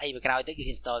បាច់ដាក់អីពីក្រោយទៅគឺ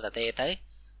install ទៅ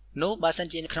នោះបើសិន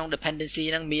ជាក្នុង dependency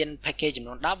ហ្នឹងមាន package ចំ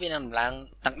នួន10វានឹងដំឡើង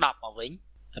ទាំង10មកវិញ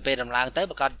ហើយពេលដំឡើងទៅ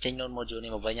ប្រកាសចេញ node module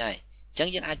នេះមកវិញហើយអញ្ចឹង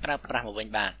យើងអាចប្រើប្រាស់មកវិញ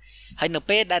បានហើយនៅ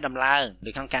ពេលដែលដំឡើងដូ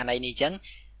ចក្នុងករណីនេះអញ្ចឹង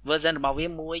version របស់វា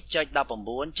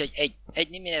 1.19.x x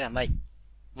នេះមានន័យថាម៉េច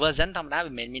version ធម្មតា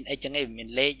វាមិនមាន x ចឹងទេវាមាន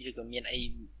លេខឬក៏មានអី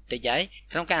តិចហើយ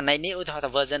ក្នុងករណីនេះឧទាហរណ៍ថា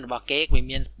version របស់គេវា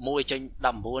មាន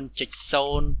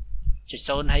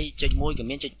 1.19.0 ហើយ.1ក៏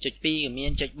មាន.2ក៏មាន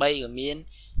.3ក៏មាន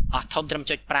អស់ធំត្រឹម.5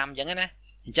អញ្ចឹងណា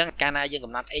អញ្ចឹងកាលណាយើង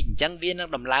កំណត់ x អញ្ចឹងវានឹង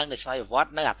ដំឡើងដោយស្វ័យប្រវត្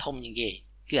តិនៅអាធំជាងគេ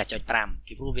គឺអា.5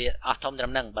ពីព្រោះវាអស់ធំត្រឹ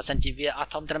មហ្នឹងបើសិនជាវាអ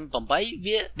ស់ធំត្រឹម8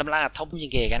វាដំឡើងអាធំជា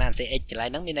ងគេកាលណាសរសេរ x កន្លែង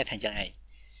ហ្នឹងមានន័យថាអញ្ចឹងឯង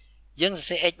យើងសរ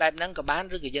សេរ x បែបហ្នឹងក៏បាន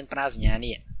ឬក៏យើងប្រើសញ្ញា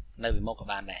នេះនៅពីមុខក៏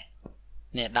បានដែរ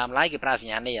នេះដើមឡើយគេប្រើស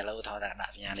ញ្ញានេះឥឡូវថតដា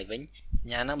ក់សញ្ញានេះវិញស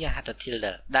ញ្ញាហ្នឹងវាហៅថា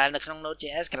tilde ដែលនៅក្នុង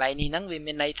Node.js កន្លែងនេះហ្នឹងវា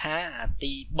មានន័យថាអា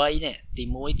ទី3នេះទី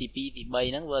1ទី2ទី3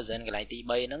ហ្នឹង version កន្លែងទី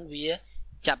3ហ្នឹងវា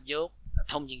ចាប់យក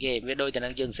ធំជាងគេវាដូចតែនឹ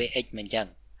ងយើងសរសេរ x មិនអញ្ចឹង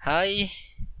ហើយ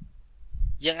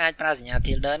យើងអាចប្រើសញ្ញា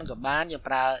tilde ហ្នឹងក៏បានយើង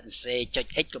ប្រើសរសេរ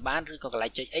 .x ក៏បានឬក៏កន្លែ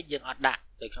ង .x យើងអត់ដាក់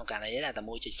ដូចក្នុងករណីនេះតែ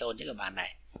 1.0 នេះក៏បានដែ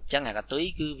រអញ្ចឹងអាកតុយ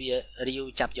គឺវារាវ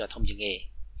ចាប់យកធំជាងគេ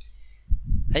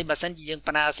ហើយបើសិនជាយើង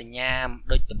ប្រើសញ្ញា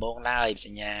ដូចដំបូងឡើយស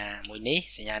ញ្ញាមួយនេះ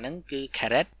សញ្ញាហ្នឹងគឺ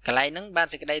caret កន្លែងហ្នឹងបាន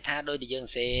សេចក្តីថាដូចតែយើងស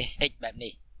រសេរ x បែប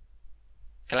នេះ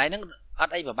កន្លែងហ្នឹងអ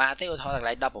ត់អីពិបាកទេឧទាហរណ៍កន្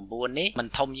លែង19នេះมัน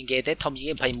ធំជាងគេទេធំជាង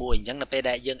គេ21អញ្ចឹងនៅពេល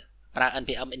ដែលយើងប្រើ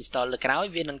npm install លើក្រោយ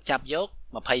វានឹងចាប់យក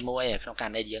21ក្នុងករ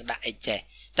ណីយើងដាក់ x ចេះ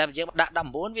តែបើយើងដាក់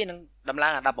19វានឹងដំឡើ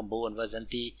ងអា19 version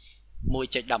ទី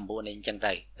 1.19 នេះអញ្ចឹង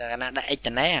ទៅតែកាលណាដាក់ x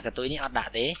ទៅណែអាកតុយនេះអត់ដា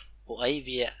ក់ទេពួកអី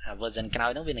វា version ក្រោយ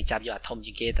ហ្នឹងវានឹងចាប់យកអាធំ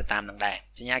ជាងគេទៅតាមនឹងដែរ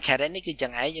សញ្ញា caret នេះគឺចឹ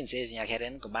ងឯងយើងសេសញ្ញា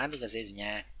caret ក៏បានឬក៏សេសញ្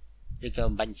ញាឬក៏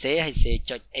បាញ់សេហើយសេ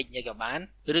 .x នេះក៏បាន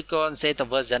ឬក៏សេទៅ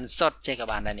version សុទ្ធចេះក៏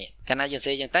បានដែរនេះកាលណាយើង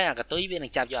សេចឹងទៅអាកតុយវានឹ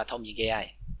ងចាប់យកអាធំជាងគេ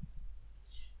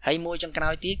ហើយមួយចុងក្រោ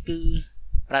យទៀតគឺ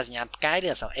ប្រើសញ្ញាផ្កាយឬ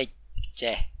អក្សរ x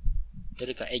ចេះ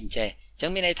ឬក៏ x ចេះអញ្ចឹង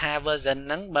មានន័យថា version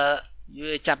ហ្នឹងបើ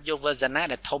វាចាប់យក version ណា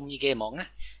ដែលធំជាងគេហ្មងណា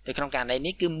នៅក្នុងករណី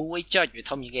នេះគឺ1ចុចវា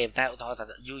ធំជាងគេតែឧទាហរណ៍ថា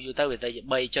យូរទៅវាទៅ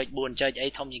 3.4 អី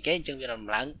ធំជាងគេអញ្ចឹងវាដំ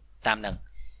ឡើងតាមហ្នឹង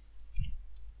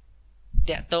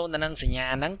តាក់ទងទៅនឹងសញ្ញា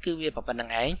ហ្នឹងគឺវាប៉ុណ្្នឹង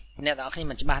ឯងអ្នកទាំងអស់គ្នា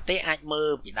មិនច្បាស់ទេអាចមើល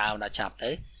ពីដើមដល់ចប់ទៅ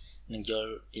នឹងយ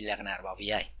ល់ពីលក្ខណៈរបស់វា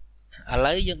ហើយឥ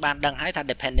ឡូវយើងបានដឹងហើយថា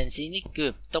dependency នេះគឺ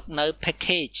ផ្ទុកនៅ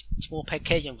package ឈ្មោះ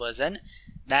package version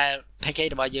ដែល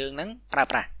package របស់យើងហ្នឹងប្រើ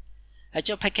ប្រាស់ហើយ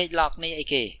ចុះ package log នេះអី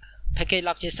គេ package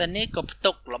log JSON នេះក៏ផ្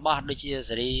ទុករបស់ដូចជា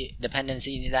series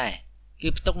dependency នេះដែរគឺ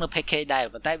ផ្ទុកនៅ package ដែរ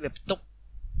ប៉ុន្តែវាផ្ទុក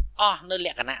អស់នៅល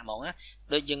ក្ខណៈហ្មងណា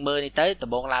ដូចយើងមើលនេះទៅដំ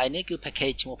បូងឡើយនេះគឺ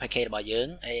package ឈ្មោះ package របស់យើង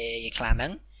អីខ្លះហ្នឹ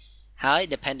ងហើយ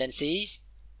dependencies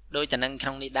ដូចតែនឹងក្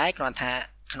នុងនេះដែរគ្រាន់ថា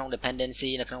ក្នុង dependency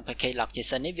នៅក្នុង package log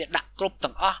JSON នេះវាដាក់គ្រប់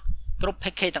ទាំងអស់ គ្រប់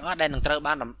package ទាំងអស់ដែលនឹងត្រូវ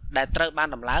បាន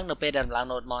ដំឡើងនៅពេលដែលដំឡើង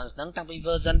node mon ហ្នឹងតាំងពី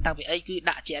version តាំងពីអីគឺ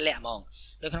ដាក់ជាក់លាក់ហ្មង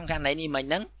ដូចក្នុងករណីនេះមិញ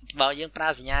ហ្នឹងបើយើងប្រើ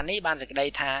សញ្ញានេះបានសេចក្តី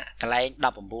ថាកន្លែង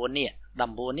19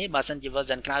នេះបើសិនជា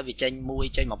version ក្រោយវាចេញ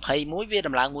 1.21 វា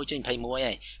ដំឡើង 1.21 ហើយ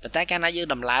ប៉ុន្តែកាលណាយើង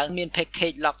ដំឡើងមាន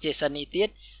package log.json នេះទៀត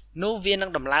នោះវានឹង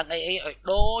ដំឡើងអីឲ្យ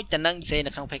ដូចទៅនឹងសេ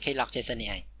នៅក្នុង package log.json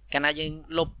នេះឯងកាលណាយើង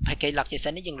លុប package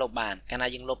log.json នេះយើងលុបបានកាលណា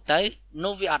យើងលុបទៅ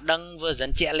នោះវាអត់ដឹង version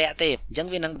ជាក់លាក់ទេអញ្ចឹង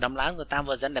វានឹងដំឡើងទៅតាម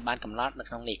version ដែលបានកំណត់នៅ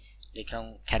ក្នុងនេះដូចក្នុង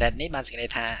caret នេះបានសេចក្តី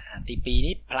ថាទី2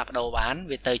នេះផ្លាស់ប្ដូរបាន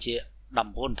វាទៅជា19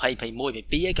 20 21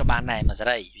 22អីក៏បានដែរមួយសេ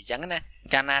រីអញ្ចឹងណា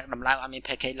កាលណាដំឡើងអត់មាន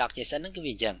package log.json ហ្នឹងគឺ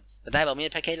វាអញ្ចឹងប៉ុន្តែបើមាន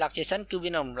package log.json គឺវា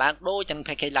នឹងដំឡើងដូចទាំង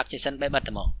package log.json បែបបិទ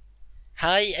ទៅមក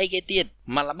ហើយអីគេទៀត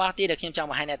មួយរបស់ទៀតដែលខ្ញុំចង់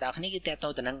បង្ហាញអ្នកទាំងអស់គ្នាគឺតើតើ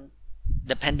ទៅនឹង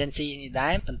dependency នេះដែ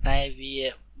រប៉ុន្តែវា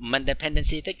មិន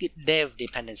dependency ទេគឺ dev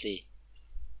dependency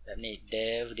បែបនេះ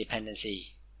dev dependency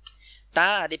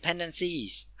តើ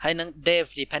dependencies ហើយនឹង dev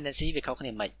dependency វាខុសគ្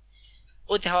នាមិន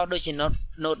ឧទាហរណ៍ដូចជា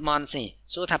node mon នេះ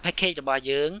សួរថា package របស់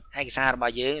យើងឯកសាររប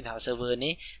ស់យើងថា server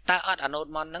នេះតើអត់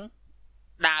node mon ហ្នឹង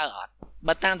ដើរអត់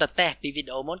បើតាមតេស្តពីវី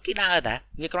ដេអូមុនគឺដើរតា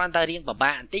វាគ្រាន់តែរៀងពិ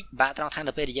បាកបន្តិចពិបាកត្រង់ថា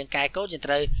នៅពេលដែលយើងកែកូដយើង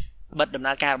ត្រូវបិទដំ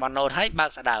ណើរការរបស់ node ហើយបើ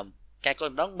កស្ដើមកែកូដ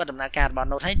ម្ដងបិទដំណើរការរបស់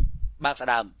node ហើយបើកស្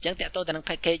ដើមអញ្ចឹងតើតើទៅនឹង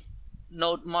package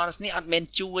node mon នេះអត់មែន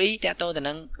ជួយតើតើទៅ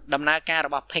នឹងដំណើរការរ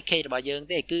បស់ package របស់យើង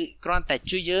ទេគឺគ្រាន់តែ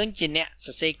ជួយយើងជាអ្នកស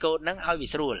រសេរកូដហ្នឹងឲ្យវា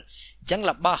ស្រួលអញ្ចឹង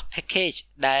របស់ package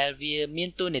ដែលវាមាន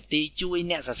តួនាទីជួយ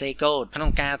អ្នកសរសេរកូដក្នុ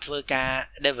ងការធ្វើការ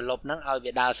develop ហ្នឹងឲ្យ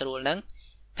វាដើរស្រួលហ្នឹង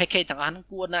package ទាំងអស់ហ្នឹង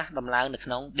គួរណាស់ដំឡើងនៅក្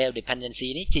នុង dev dependency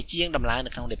នេះជាងដំឡើង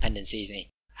នៅក្នុង dependency នេះ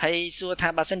ហើយសួរថា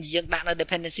បើសិនជាយើងដាក់នៅ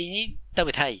dependency នេះទៅ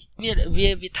វាថៃ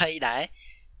វាថៃដែរ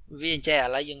វាអញ្ចឹងឥ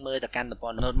ឡូវយើងមើលទៅកាន់ប្រព័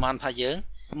ន្ធ node mon របស់យើង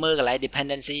មើលកន្លែង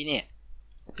dependency នេះ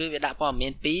គឺវាដាក់ព័ត៌មា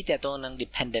ន2ទាក់ទងនឹង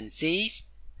dependencies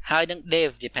ហើយនឹង dev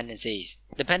dependencies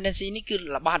dependency នេះគឺ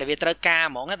របស់ដែលវាត្រូវការ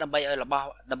ហ្មងណាដើម្បី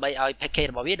ឲ្យ package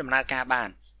របស់វាដំណើរការបាន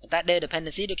ប៉ុន្តែ dev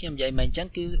dependency ដូចខ្ញុំនិយាយមិញអញ្ចឹង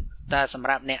គឺតែសម្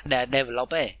រាប់អ្នកដែល develop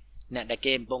ទេអ្នកដែល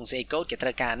គេកំពុងសេ code គេត្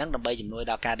រូវការហ្នឹងដើម្បីជំនួយ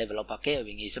ដល់ការ develop របស់គេឲ្យ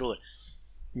វាងាយស្រួល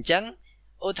អញ្ចឹង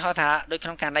ឧទាហរណ៍ថាដូចក្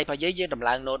នុងករណីរបស់យើងដំ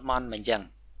ឡើង node mon មិនអញ្ចឹង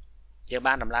យើង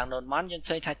បានដំឡើង node mon យើង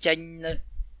ឃើញថាចេញ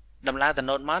ដំឡើងទៅ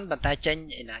node mon ប៉ុន្តែចេញ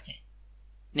ឯណាចេះ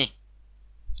នេះ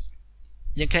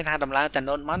យើងឃើញថាដំឡើងតែ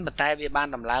node mon ប៉ុន្តែវាបាន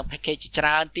ដំឡើង package ច្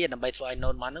រើនទៀតដើម្បីធ្វើឲ្យ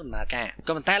node mon នឹងដំណើរការ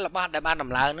ក៏ប៉ុន្តែរបស់ដែលបាន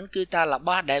ដំឡើងហ្នឹងគឺតែរប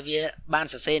ស់ដែលវាបាន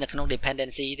សរសេរនៅក្នុង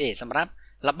dependency ទេសម្រាប់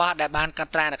របស់ដែលបានក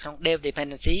ត់ត្រានៅក្នុង dev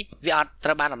dependency វាអត់ត្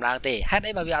រូវបានដំឡើងទេហេតុ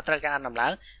អីបើវាអត់ត្រូវការដំឡើ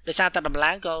ងដោយសារតែដំ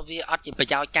ឡើងក៏វាអត់ជាប្រ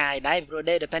យោជន៍កាយដែរព្រោះ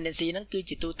dev dependency ហ្នឹងគឺ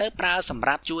ជាទូទៅប្រើសម្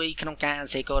រាប់ជួយក្នុងការសរ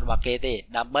សេរកូដរបស់គេទេ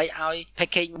ដើម្បីឲ្យ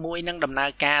package មួយនឹងដំណើរ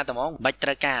ការតែហ្មងមិនបាច់ត្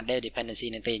រូវការ dev dependency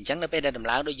ហ្នឹងទេអញ្ចឹងនៅពេលដែលដំ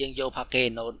ឡើងដូចយើងយក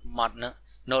package node mod ហ្នឹង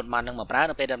node mon នឹងមកប្រើ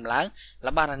នៅពេលដំឡើងរ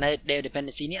បស់នៅ dev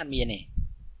dependency នេះអត់មានទេ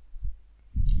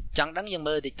ចង់ដឹងយើង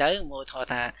មើលតិចទៅមកថត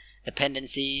ថា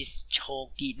dependencies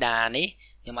chokida នេះ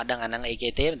ខ្ញុំអត់ដឹងអាហ្នឹងអីគេ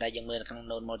ទេប៉ុន្តែយើងមើលនៅក្នុង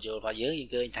node module របស់យើង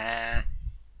ឃើញថា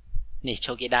នេះ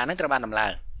chokida ហ្នឹងត្រូវបានដំឡើ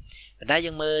ងប៉ុន្តែ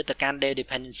យើងមើលទៅកាន់ dev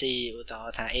dependency ឧទាហរ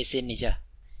ណ៍ថា async នេះចា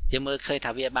យើងមើលឃើញ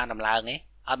ថាវាបានដំឡើងទេ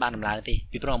អត់បានដំឡើងទេ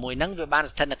ពីព្រោះមួយហ្នឹងវាបាន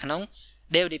ស្ថិតនៅក្នុង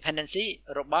dev dependency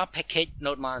របស់ package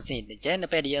node mon នេះអញ្ចឹងនៅ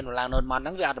ពេលដែលយើងដំឡើង node mon ហ្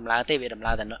នឹងវាអត់ដំឡើងទេវាដំ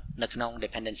ឡើងតែនៅក្នុង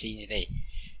dependency នេះទេ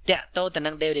តាក់ទងទៅ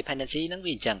នឹង dev dependency ហ្នឹង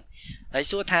វាអញ្ចឹងហើយ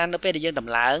សួរថានៅពេលដែលយើងដំ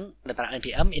ឡើងដោយប្រើ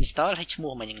npm install ហើយឈ្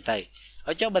មោះមកយ៉ាងទៅ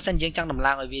ហើយចុះបើសិនយើងចង់ដំ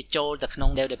ឡើងឲ្យវាចូលទៅក្នុង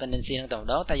dev dependency ហ្នឹងតែម្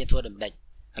ដងតែយើងធ្វើដូចម្ដេច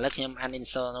ឥឡូវខ្ញុំ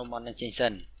uninstall node mon ហ្នឹងចេញសិ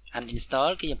ន uninstall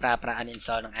គឺយើងប្រើ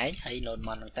uninstall នឹងឯងហើយ node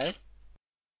mon ហ្នឹងទៅ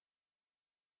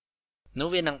នោះ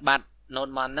វានឹងបាត់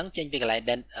node mon ហ្នឹងចេញពីកន្លែង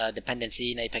dependency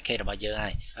នៃ package របស់យើងហើ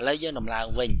យឥឡូវយើងដំឡើង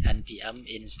វិញ npm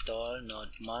install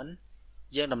node mon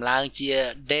យើងដំឡើងជា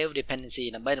dev dependency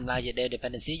ដើម្បីដំឡើងជា dev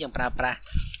dependency យើងប្រើប្រាស់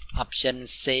option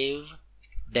save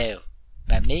dev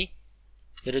បែបនេះ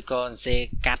ឬក៏សេ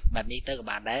កាត់បែបនេះទៅក៏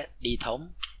បានដែរ d ធំ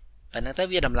ប៉ុណ្ណឹងទៅ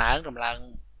វាដំឡើង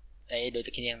តែដូច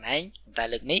តែគ្នានឹងឯងតែ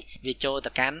លើកនេះវាចូល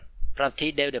ទៅកាន់ property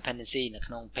dev dependency នៅ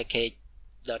ក្នុង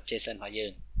package.json របស់យើ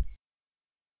ង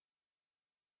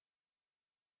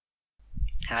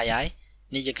ហើយ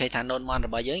នេះយើងឃើញថា node mon រ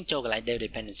បស់យើងចូលកន្លែង dev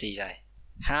dependency ដែរ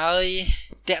ហើយ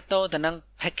តាក់ទងទៅនឹង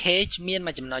package មាន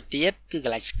មួយចំណុចទៀតគឺក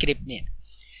ន្លែង script នេះ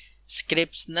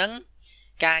script ហ្នឹង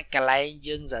ការកន្លែង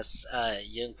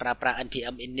យើងប្រើប្រាស់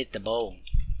npm init ដំបូង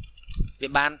វា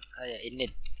បាន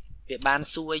init វាបាន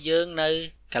សួរយើងនៅ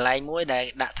កន្លែងមួយដែល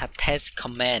ដាក់ថា test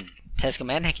command ហើយខ្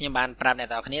ញុំបានប្រាប់អ្នក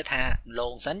នរគ្នាថាល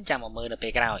ងសិនចាំមកមើលនៅពេ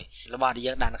លក្រោយរបស់ដែល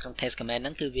យើងដាក់នៅក្នុង test command ហ្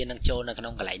នឹងគឺវានឹងចូលនៅក្នុ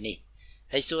ងកន្លែងនេះ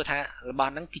ហើយសួរថារប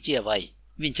ស់ហ្នឹងគឺជាអ្វី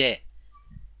វាអញ្ចេះ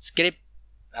script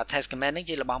test command ហ្នឹង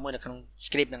ជារបស់មួយនៅក្នុង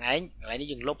script ហ្នឹងឯងកន្លែងនេះ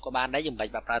យើងលុបក៏បានដែរយើងមិនបា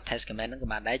ច់ប្រើ test command ហ្នឹងក៏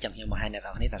បានដែរចាំខ្ញុំបង្ហាញអ្នកន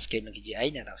រគ្នាថា script ហ្នឹងគឺជាអី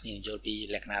អ្នកនរគ្នាយល់ពី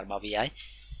លក្ខណៈរបស់វាហើយ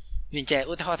វាចេះ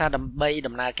ឧទាហរណ៍ថាដើម្បី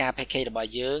ដំណើរការ package របស់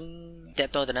យើងតើ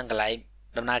តើទៅនឹងកន្លែង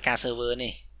ដំណើរការ server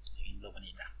នេះលោក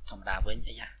នេះដាក់ធម្មតាវិញ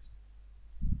អីយ៉ា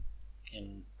ខ្ញុំ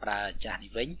ប្រើចាស់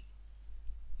នេះវិញ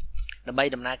ដើម្បី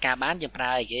ដំណើរការបានយើងប្រើ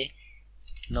អីគេ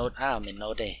node មិន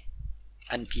node ទេ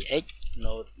npx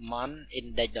node mon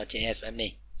index.js បែប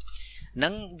នេះនឹ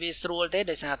ងវាស្រួលទេ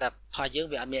ដោយសារតែផលយើង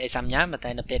វាអត់មានអីសាំញ៉ាំតែ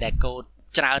នៅពេលដែលកូដ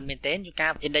ច្រើនមែនទែនជួនកា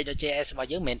ល index.js របស់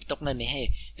យើងមិនមែនផ្ទុកនៅនេះទេ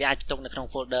វាអាចផ្ទុកនៅក្នុង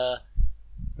folder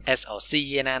SOC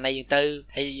ណានៃយើងទៅ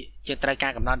ហើយយើងត្រូវកា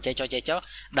រកំណត់ចេះចុះ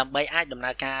ដើម្បីអាចដំ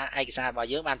ណើរការឯកសាររបស់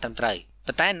យើងបានត្រឹមត្រូវ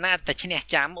ប៉ុន្តែណាតែឈ្នះ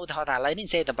ចាំឧទាហរណ៍ថាឥឡូវនេះ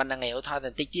សេតែប៉ុណ្្នឹងឯងឧទាហរណ៍តែ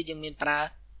តិចទៀតយើង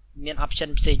មាន option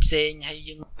ផ្សេងហើយ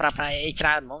យើងប្រើប្រាស់អីច្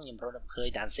រើនហ្មងខ្ញុំរត់ឃើញ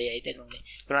តែសេអីទេក្នុងនេះ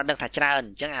គ្រាន់តែដឹងថាច្រើន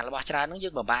អញ្ចឹងអារបស់ច្រើនហ្នឹងយើ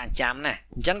ងពិបាកចាំណា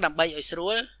អញ្ចឹងដើម្បីឲ្យស្រួ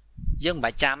លយើងមិន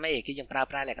បាច់ចាំទេគឺយើងប្រើ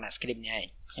ប្រាស់លក្ខណៈ script នេះឯង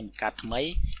ខ្ញុំបង្កើតថ្មី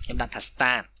ខ្ញុំដាក់ថា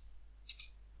start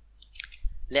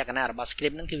លក្ខណៈរបស់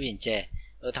script ហ្នឹងគឺវាអញ្ចេះ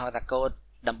ឧទាហរណ៍ថាកូដ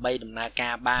ដើម្បីដំណើរកា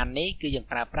របាននេះគឺយើង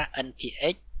ប្រើប្រាស់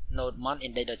npx node mon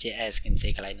index.js ខ្ញុំសេ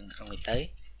កន្លែងនៅក្នុងនេះទៅ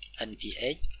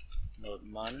npx node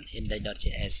mon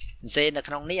index.js សេនៅ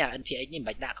ក្នុងនេះអា npx នេះមិន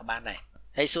បាច់ដាក់ក៏បានដែរ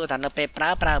ហើយសួរថានៅពេលប្រើ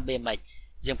វាមិន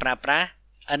យើងប្រើប្រាស់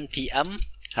npm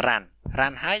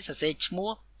run ហើយសរសេរឈ្មោះ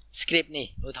script នេះ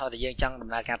ឧទាហរណ៍ថាយើងចង់ដំ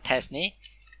ណើរការ test នេះ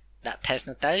ដាក់ test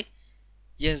នោះទៅ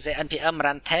យើងសរសេរ npm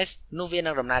run test នោះវា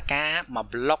នឹងដំណើរការមក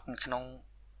block នៅក្នុង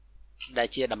ដែល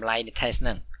ជាតម្លៃនៃ test ហ្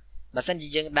នឹងបើសិនជា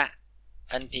យើងដាក់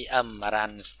npm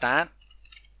run start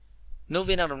នោះ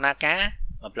វានឹងដំណើរការ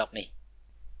មក block នេះ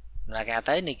ដំណើរការ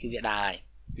ទៅនេះគឺវាដើរហើយ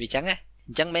វាអញ្ចឹងណា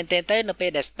អញ្ចឹងមែនទេទៅនៅពេល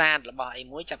ដែល start របស់អី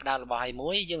មួយចាប់ដើមរបស់អីមួ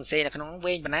យយើងសេនៅក្នុង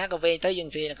វែងបណ្ណាក៏វែងទៅយើង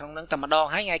សេនៅក្នុងហ្នឹងតែម្ដង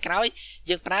ហើយថ្ងៃក្រោយ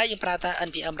យើងប្រើតែ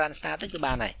npm run start ទៅគឺ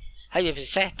បានហើយវាពិ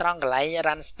សេសត្រង់កន្លែង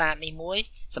run start នេះមួយ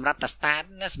សម្រាប់តែ start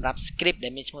ណាសម្រាប់ script ដែ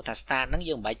លមានឈ្មោះថា start ហ្នឹង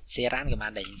យើងមិនបាច់សេ run ក៏បា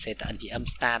នដែរយើងសេតែ npm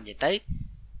start និយាយទៅ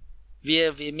វា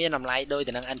មានតម្លៃដូច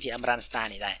ទៅនឹង npm run start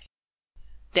នេះដែរ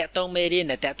តាក់ទងមេរៀន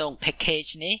ដែលតាក់ទង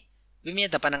package នេះវាមាន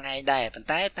តែប៉ុណ្្នឹងឯងដែរប៉ុន្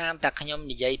តែតាមតែខ្ញុំ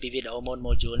និយាយពីវីដេអូ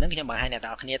module ហ្នឹងខ្ញុំបង្ហាញអ្នក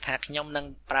ទាំងអស់គ្នាថាខ្ញុំនឹង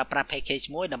ប្រើប្រាស់ package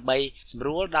មួយដើម្បីសម្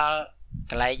រួលដល់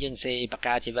កន្លែងយើងសេបង្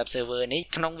កើតជា web server នេះ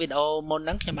ក្នុងវីដេអូមុនហ្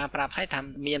នឹងខ្ញុំបានប្រាប់ឲ្យថា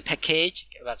មាន package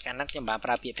បើកាលហ្នឹងខ្ញុំបានប្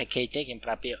រើពាក្យ package ទេខ្ញុំប្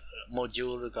រើពាក្យ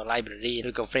module ឬក៏ library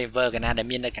ឬក៏ framework ណាដែល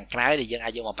មាននៅខាងក្រៅដែលយើង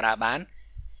អាចយកមកប្រើបានឥ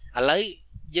ឡូវ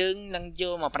យើងនឹងយ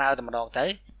កមកប្រើតែម្ដងទៅ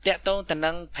តាក់ទងទៅ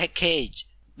នឹង package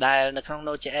ដែលនៅក្នុង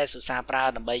Node.js ឧស្សាហ៍ប្រើ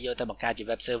ដើម្បីយកទៅបង្កើតជា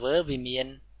web server វាមាន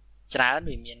ច្រើន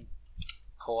វាមាន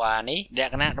Khode នេះល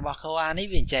ក្ខណៈរបស់ Khode នេះ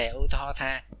វាអញ្ចេះឧទាហរណ៍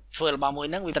ថាធ្វើរបស់មួយ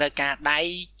ហ្នឹងវាត្រូវការដៃ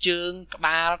ជើងក្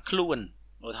បាលខ្លួន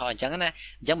ឧទាហរណ៍អញ្ចឹងណា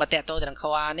អញ្ចឹងបើតាក់ទងទៅនឹង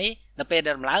Khode នេះនៅពេល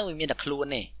ដែលដំឡើងវាមានតែខ្លួន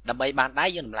ទេដើម្បីបានដៃ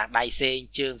យើងដំឡើងដៃផ្សេង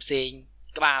ជើងផ្សេង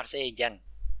ក្បាលផ្សេងអញ្ចឹង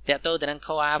តាក់ទងទៅនឹង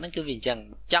Khode ហ្នឹងគឺវាអញ្ចឹង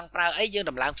ចង់ប្រើអីយើង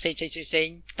ដំឡើងផ្សេង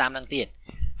តាមនឹងទៀត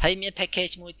ហើយមាន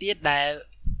package មួយទៀតដែល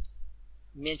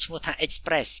មានឈ្មោះថា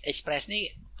express នេះ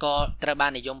ក៏ត្រូវបា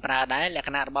ននិយមប្រើដែរលក្ខ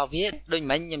ណៈរបស់វាដូច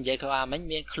មិញខ្ញុំនិយាយថាមិញ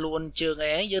មានខ្លួនជើង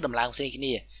អីយើងដំឡើងផ្សេងគ្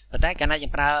នាប៉ុន្តែកាលណាយើ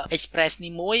ងប្រើ express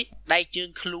នេះមួយដៃជើង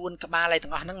ខ្លួនក្បាលអី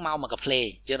ទាំងអស់ហ្នឹងមកកាផ្លេ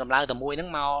យើងដំឡើងតែមួយហ្នឹង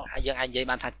មកយើងអាចនិយាយ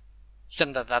បានថាសឹង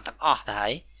តែទាំងអស់ទៅ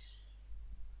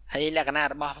ហើយលក្ខណៈ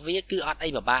របស់វាគឺអត់អី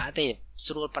ពិបាកទេ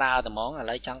ស្រួលប្រើតែហ្មងឥ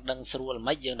ឡូវចង់ដឹងស្រួល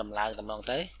មិនយើងដំឡើងតែម្ដង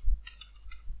ទៅ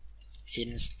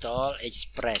install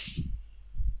express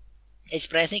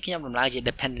នេះខ្ញុំដំឡើងជា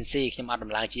dependency ខ្ញុំអត់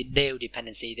ដំឡើងជា dev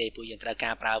dependency ទេព្រោះយើងត្រូវកា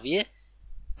រប្រើវា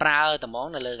ប្រើតែហ្មង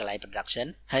នៅលើកន្លែង production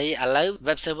ហើយឥឡូវ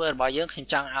web server របស់យើងខ្ញុំ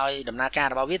ចង់ឲ្យដំណើរការ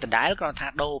របស់វាដដែលគ្រាន់ថា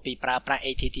ដូរពីប្រើប្រាស់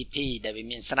http ដែលវា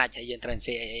មានស្រាច់ហើយយើងត្រូវ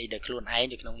សេអីដោយខ្លួនឯង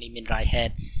នៅក្នុងនេះមាន write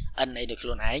head n អីដោយខ្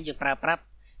លួនឯងយើងប្រើប្រាស់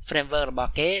framework រប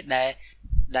ស់គេ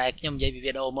ដែលខ្ញុំនិយាយពី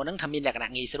វីដេអូមុនហ្នឹងថាមានលក្ខ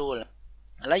ណៈងាយស្រួល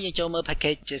ឥឡូវយើងចូលមើល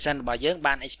package JSON របស់យើង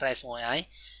បាន express មួយហើយ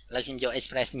ឥឡូវខ្ញុំយក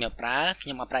express នេះមកប្រើខ្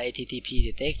ញុំមកប្រើ http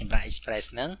ទេខ្ញុំប្រើ express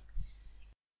ហ្នឹង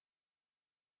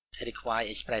require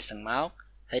express ហ្នឹងមក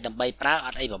ហើយដើម្បីប្រើអ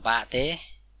ត់អីពិបាកទេ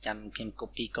ចាំខ្ញុំ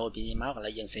copy code ពីនេះមកឥឡូ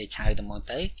វយើងសេឆៅទៅមក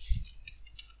ទៅ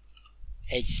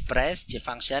express ជា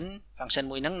function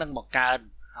មួយហ្នឹងនឹងបង្កើត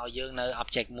ឲ្យយើងនៅ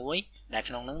object មួយដែល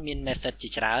ក្នុងហ្នឹងមាន method ជា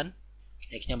ច្រើន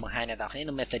ដែលខ្ញុំបង្ហាញអ្នកនរគ្នា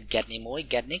នៅ method get នេះមួយ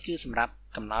get នេះគឺសម្រាប់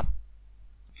កំណត់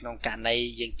ក្នុងករណី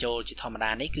យើងចូលជាធម្មតា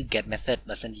នេះគឺ get method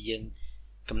បើសិនជាយើង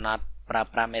កំណត់ប្រើ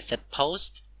ប្រាស់ method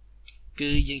post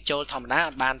គឺយើងចូលធម្មតាអ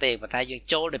ត់បានទេប៉ុន្តែយើង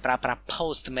ចូលដោយប្រើប្រាស់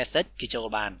post method គឺចូល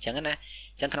បានអញ្ចឹងណា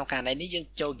អញ្ចឹងក្នុងករណីនេះយើង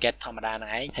ចូល get ធម្មតាហ្នឹ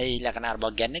ងឯងហើយលក្ខណៈរប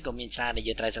ស់ get នេះក៏មានច្រើនដែល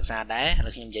យើងត្រូវសិក្សាដែរហើ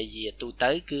យខ្ញុំនិយាយជាទូ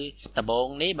ទៅគឺដំបូង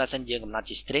នេះបើសិនយើងកំណត់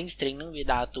ជា string ហ្នឹងវា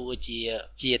ដើរតួ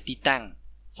ជាទីតាំង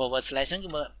forward slash ហ្នឹង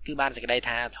គឺបានសេចក្តី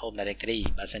ថា home directory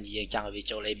បើសិនជាយើងចង់ឲ្យវា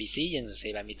ចូល abc យើងសរសេ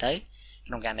របែបនេះទៅ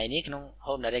ក្នុងករណីនេះក្នុង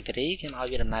home directory ខ្ញុំឲ្យ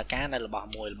វាដំណើរការនៅរបស់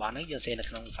មួយរបស់ហ្នឹងយើងសេនៅ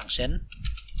ក្នុង function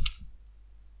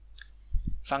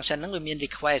ហ្នឹងវាមាន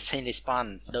request and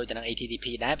response ដូចទៅនឹង http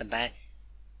ដែរប៉ុន្តែ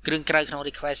គ្រឿងក្រៅក្នុង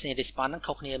request នេះ response ហ្នឹង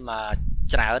ខុសគ្នាមក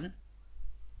ច្រើន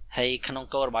ហើយក្នុង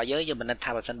code របស់យើងមិនថា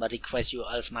បើសិនបើ request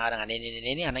URL ស្មើនឹងអានេះ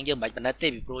អាហ្នឹងយើងមិនបាច់បណ្ឌិតទេ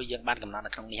ពីព្រោះយើងបានកំណត់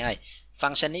នៅក្នុងនេះហើយ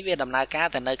function នេះវាដំណើរការ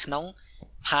តែនៅក្នុង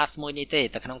path មួយនេះទេ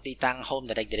តែក្នុងទីតាំង home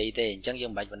directory ទេអញ្ចឹងយើ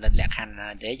ងមិនបាច់បណ្ឌិតលក្ខខណ្ឌណា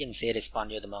ទេយើងសេ response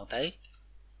យកតែមកទៅ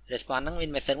response ហ្នឹងមាន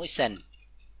method មួយ send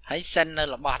ហើយ send នៅ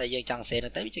របស់ដែលយើងចង់សេហ្នឹ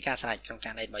ងទៅវាជាការស្រេចក្នុង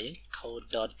ការណេតរបស់យើង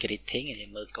code.greeting ឲ្យ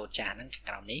មើល code ចាស់ហ្នឹងខាង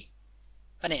ក្រោមនេះ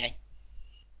ប៉ុណ្ណេះឯង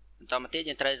បន្តមកទៀត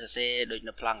យើងត្រូវសរសេរដូច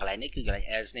នៅប្លង់កន្លែងនេះគឺកន្លែង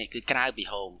else នេះគឺក្រៅពី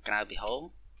home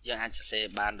យើងអាចសរសេរ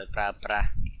បានដោយប្រើប្រាស់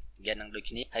យ៉ាងនឹងដូច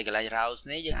គ្នាហើយកន្លែង rouse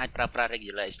នេះយើងអាចប្រើប្រាស់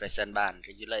regular expression បាន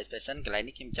regular expression កន្លែង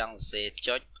នេះខ្ញុំចង់សរសេរ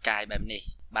ចុចកាយបែបនេះ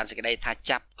បានសេចក្តីថា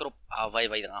ចាប់គ្រប់អ្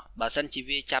វីទាំងអស់បើសិនជា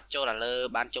វាចាប់ចូលដល់លើ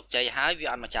បានជោគជ័យហើយវា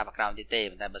អត់មកចាប់ក្រោមទៀតទេ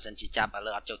តែបើសិនជាចាប់ដល់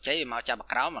លើអត់ជោគជ័យវាមកចាប់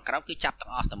ក្រោមគឺចាប់ទាំ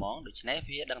ងអស់តែហ្មងដូច្នេះ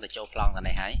វាដឹងតែចូលប្លង់តែ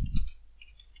នេះ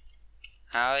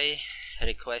ហើយ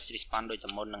request response ដូចតែ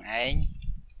មុននឹងឯង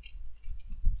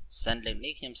send link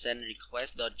នេះខ្ញុំ send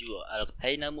request.url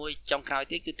ហើយនៅមួយចុងក្រោយ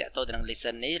ទៀតគឺតាក់ទងទៅនឹង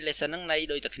listen នេះ listen ហ្នឹងន័យ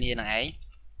ដូចតែគ្នានឹងឯង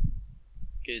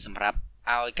គឺសម្រាប់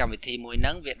ឲ្យកម្មវិធីមួយហ្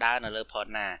នឹងវាដើរនៅលើ port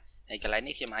ណាហើយកន្លែង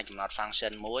នេះខ្ញុំអាចកំណត់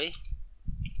function មួយ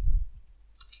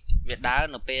វាដើរ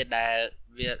នៅពេលដែល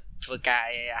វាធ្វើការ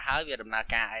AR ហើយវាដំណើរ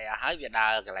ការ AR ហើយវាដើ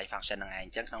រកន្លែង function ហ្នឹងឯងអ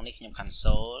ញ្ចឹងក្នុងនេះខ្ញុំ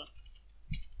console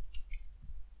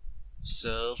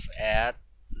serve at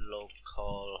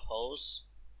localhost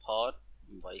port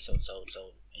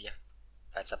 8000អី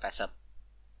80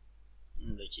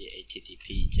ដូចជា HTTP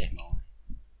ចេះមក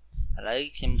ឥឡូវ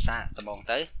ខ្ញុំសាកដំបង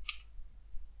ទៅ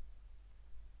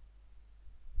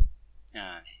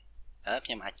ហើយខ្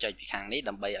ញុំអាចចុចពីខាងនេះ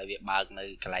ដើម្បីឲ្យវាបើកនៅ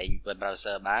កន្លែង web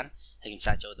browser បានហើយខ្ញុំ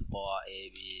សាកចូលទំព័រ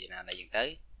AV ណាអីចឹងទៅ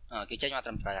គេចេញមកត្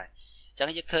រឹមត្រូវហើយអញ្ចឹង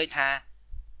យើងឃើញថា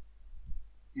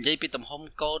និយាយពីទំហំ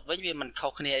កូដវិញវាមិនខុ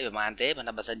សគ្នាអីប្រហែលទេប៉ុន្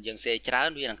តែបើសិនយើងសេច្រើន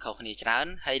វានឹងខុសគ្នាច្រើន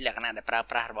ហើយលក្ខណៈដែលប្រើ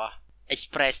ប្រាស់របស់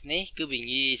Express នេះគឺវា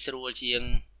ងាយស្រួលជាង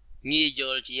ងាយយ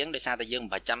ល់ជាងដោយសារតែយើងមិ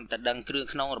នបាច់ចាំតែដឹងគ្រឿង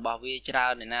ក្នុងរបស់វាច្រើ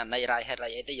នឯណានៃ right head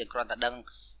អីទេយើងគ្រាន់តែដឹង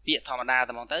ពាក្យធម្មតា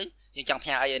តែហ្មងទៅយើងចង់ផ្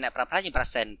ញើអីឲ្យអ្នកប្រើប្រាស់យើងប្រើ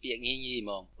send ពាក្យងាយហ្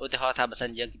មងឧទាហរណ៍ថាបើសិន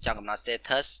យើងចង់កំណត់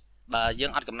status បើយើ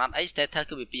ងអត់កំណត់អី status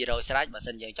គឺវា200ស្រេចបើ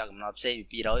សិនយើងចង់កំណត់ផ្សេង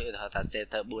វា200ឧទាហរណ៍ថា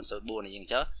status 404អីចឹង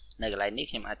ចុះនៅកន្លែងនេះ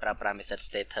ខ្ញុំអាចប្រើប្រាស់ method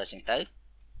status ចឹងទៅ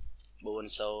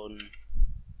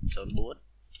4004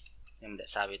ខ្ញុំរ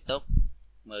ក្សាវាទុក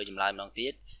មើលចម្លើយម្ដងទៀ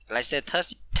តកន្លែង status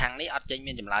ខាងនេះអត់ចេញ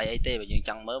មានចម្លើយអីទេបើយើងច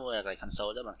ង់មើលកន្លែង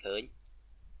console ទៅបានឃើញ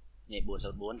នេះ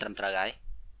404ត្រឹមត្រូវហើយ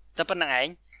តែប៉ុណ្្នឹងឯង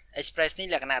Express នេះ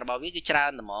លក្ខណៈរបស់វាគឺច្រើ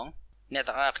នតែហ្មងអ្នក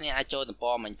ទាំងអស់គ្នាអាចចូលទំ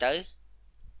ព័រមិញទៅ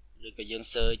ឬក៏យើង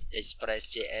search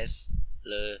Express.js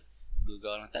លើ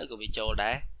Google ហ្នឹងទៅក៏វាចូល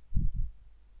ដែរ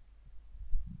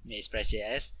នេះ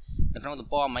Express.js នៅក្នុងទំ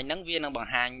ព័រមិញហ្នឹងវានឹងប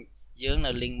ង្ហាញយើង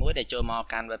នៅ link មួយដែលចូលមក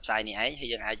កាន់ website នេះឯងហើយ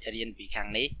យើងអាចរៀនពីខាង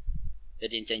នេះ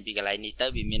រៀនចេញពីកន្លែងនេះទៅ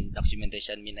វាមាន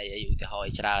documentation មានអីឧទាហរ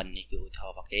ណ៍ច្រើននេះគឺឧទាហ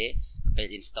រណ៍របស់គេពេល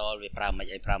install វាប្រើមិន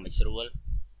អីប្រើមិនស្រួល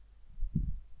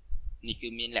នេះគឺ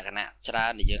មានលក្ខណៈច្រើ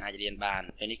នដែលយើងអាចរៀនបាន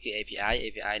ហើយនេះគឺ API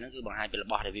ហ្នឹងគឺបង្ហាញពីរ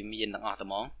បស់ដែលវាមានទាំងអស់តែ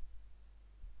ហ្មង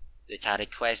ដូចថា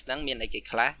request ហ្នឹងមានអីគេ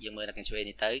ខ្លះយើងមើលនៅខាងឆ្វេង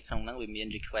នេះទៅក្នុងហ្នឹងវាមាន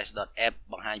request.app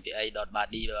បង្ហាញពីអី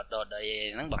 .body ហ្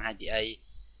នឹងបង្ហាញពីអី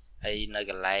ហើយនៅ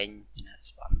កន្លែង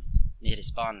response នេះ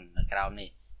response នៅក្រោមនេះ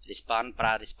response ប្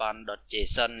រើ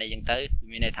response.json នេះចឹងទៅ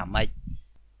មានន័យថាម៉េច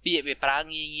ពាក្យវាប្រើ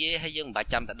ងាយហើយយើងមិនបាច់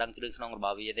ចាំតែដឹងគ្រឿងក្នុងរប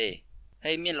ស់វាទេ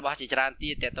ហើយមានរបស់ជាច្រើនទៀ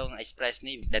តទាក់ទង Express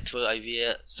នេះដែលធ្វើឲ្យវា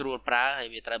ស្រួលប្រើហើយ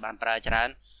វាត្រូវបានប្រើច្រើន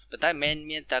ប៉ុន្តែមិន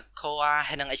មានតែ Core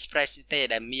ហើយនឹង Express ទេ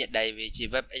ដែលមានដែលវាជា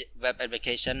web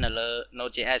application នៅលើ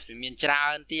Node.js វាមានច្រើ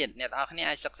នទៀតអ្នកទាំងអស់គ្នា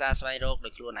អាចសិក្សាស្វែងរកដោ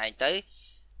យខ្លួនឯងទៅ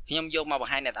ខ្ញុំយកមកប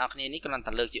ង្ហាញអ្នកទាំងអស់គ្នានេះគ្រាន់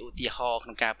តែលើកជាឧទាហរណ៍ក្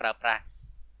នុងការប្រើប្រាស់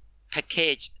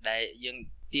package ដែលយើង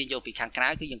ទាញយកពីខាងក្រៅ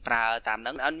គឺយើងប្រើតាមហ្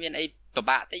នឹងអត់មានអីពិ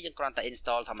បាកទេយើងគ្រាន់តែ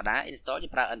install ធម្មតា install យើ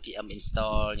ងប្រើ npm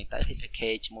install អញ្ចឹងទៅហើយ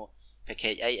package ឈ្មោះ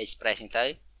package អី express អញ្ចឹងទៅ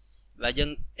បើយើង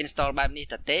install បែបនេះ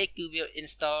ទេគឺវា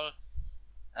install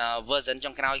version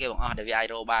ចុងក្រោយគេបងអស់ដែលវាអាច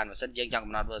រកបានបើមិនយើងចង់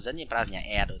កំណត់ version យើងប្រើសញ្ញា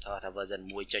add ឧទាហរណ៍ថា version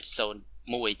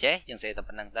 1.01 ចេះយើងសេតែ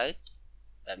ប៉ុណ្្នឹងទៅ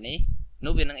បែបនេះ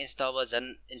នោះវានឹង install version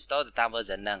install ទៅតាម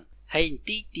version ហ្នឹងហើយបន្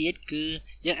តិចទៀតគឺ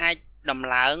យើងអាចដំ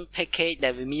ឡើង package ដែ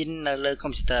លវាមាននៅលើ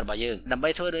computer របស់យើងដើម្បី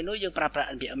ធ្វើដូចនោះយើងប្រើប្រាស់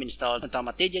npm install បន្តម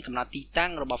កទៀតយើងកំណត់ទីតាំ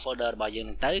ងរបស់ folder របស់យើង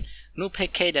ហ្នឹងទៅនោះ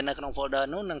package ដែលនៅក្នុង folder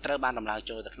នោះនឹងត្រូវបានដំឡើង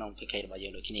ចូលទៅក្នុង package របស់យើ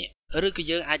ងដូចគ្នាឬក៏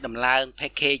យើងអាចដំឡើង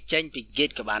package ចេញពី git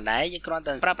ក៏បានដែរយើងគ្រាន់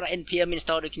តែប្រើប្រាស់ npm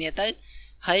install ដូចគ្នាទៅ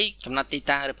ហើយកំណត់ទី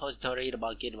តាំង repository រប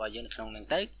ស់ git របស់យើងនៅក្នុងហ្នឹង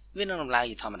ទៅវានឹងដំឡើង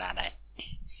ជាធម្មតាដែរ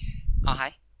អស់ហើ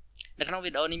យនៅក្នុងវី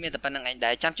ដេអូនេះមានតែប៉ុណ្្នឹងឯងដែ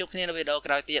រចាំជួបគ្នានៅវីដេអូ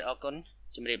ក្រោយទៀតអរគុណ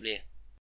ជម្រាបលា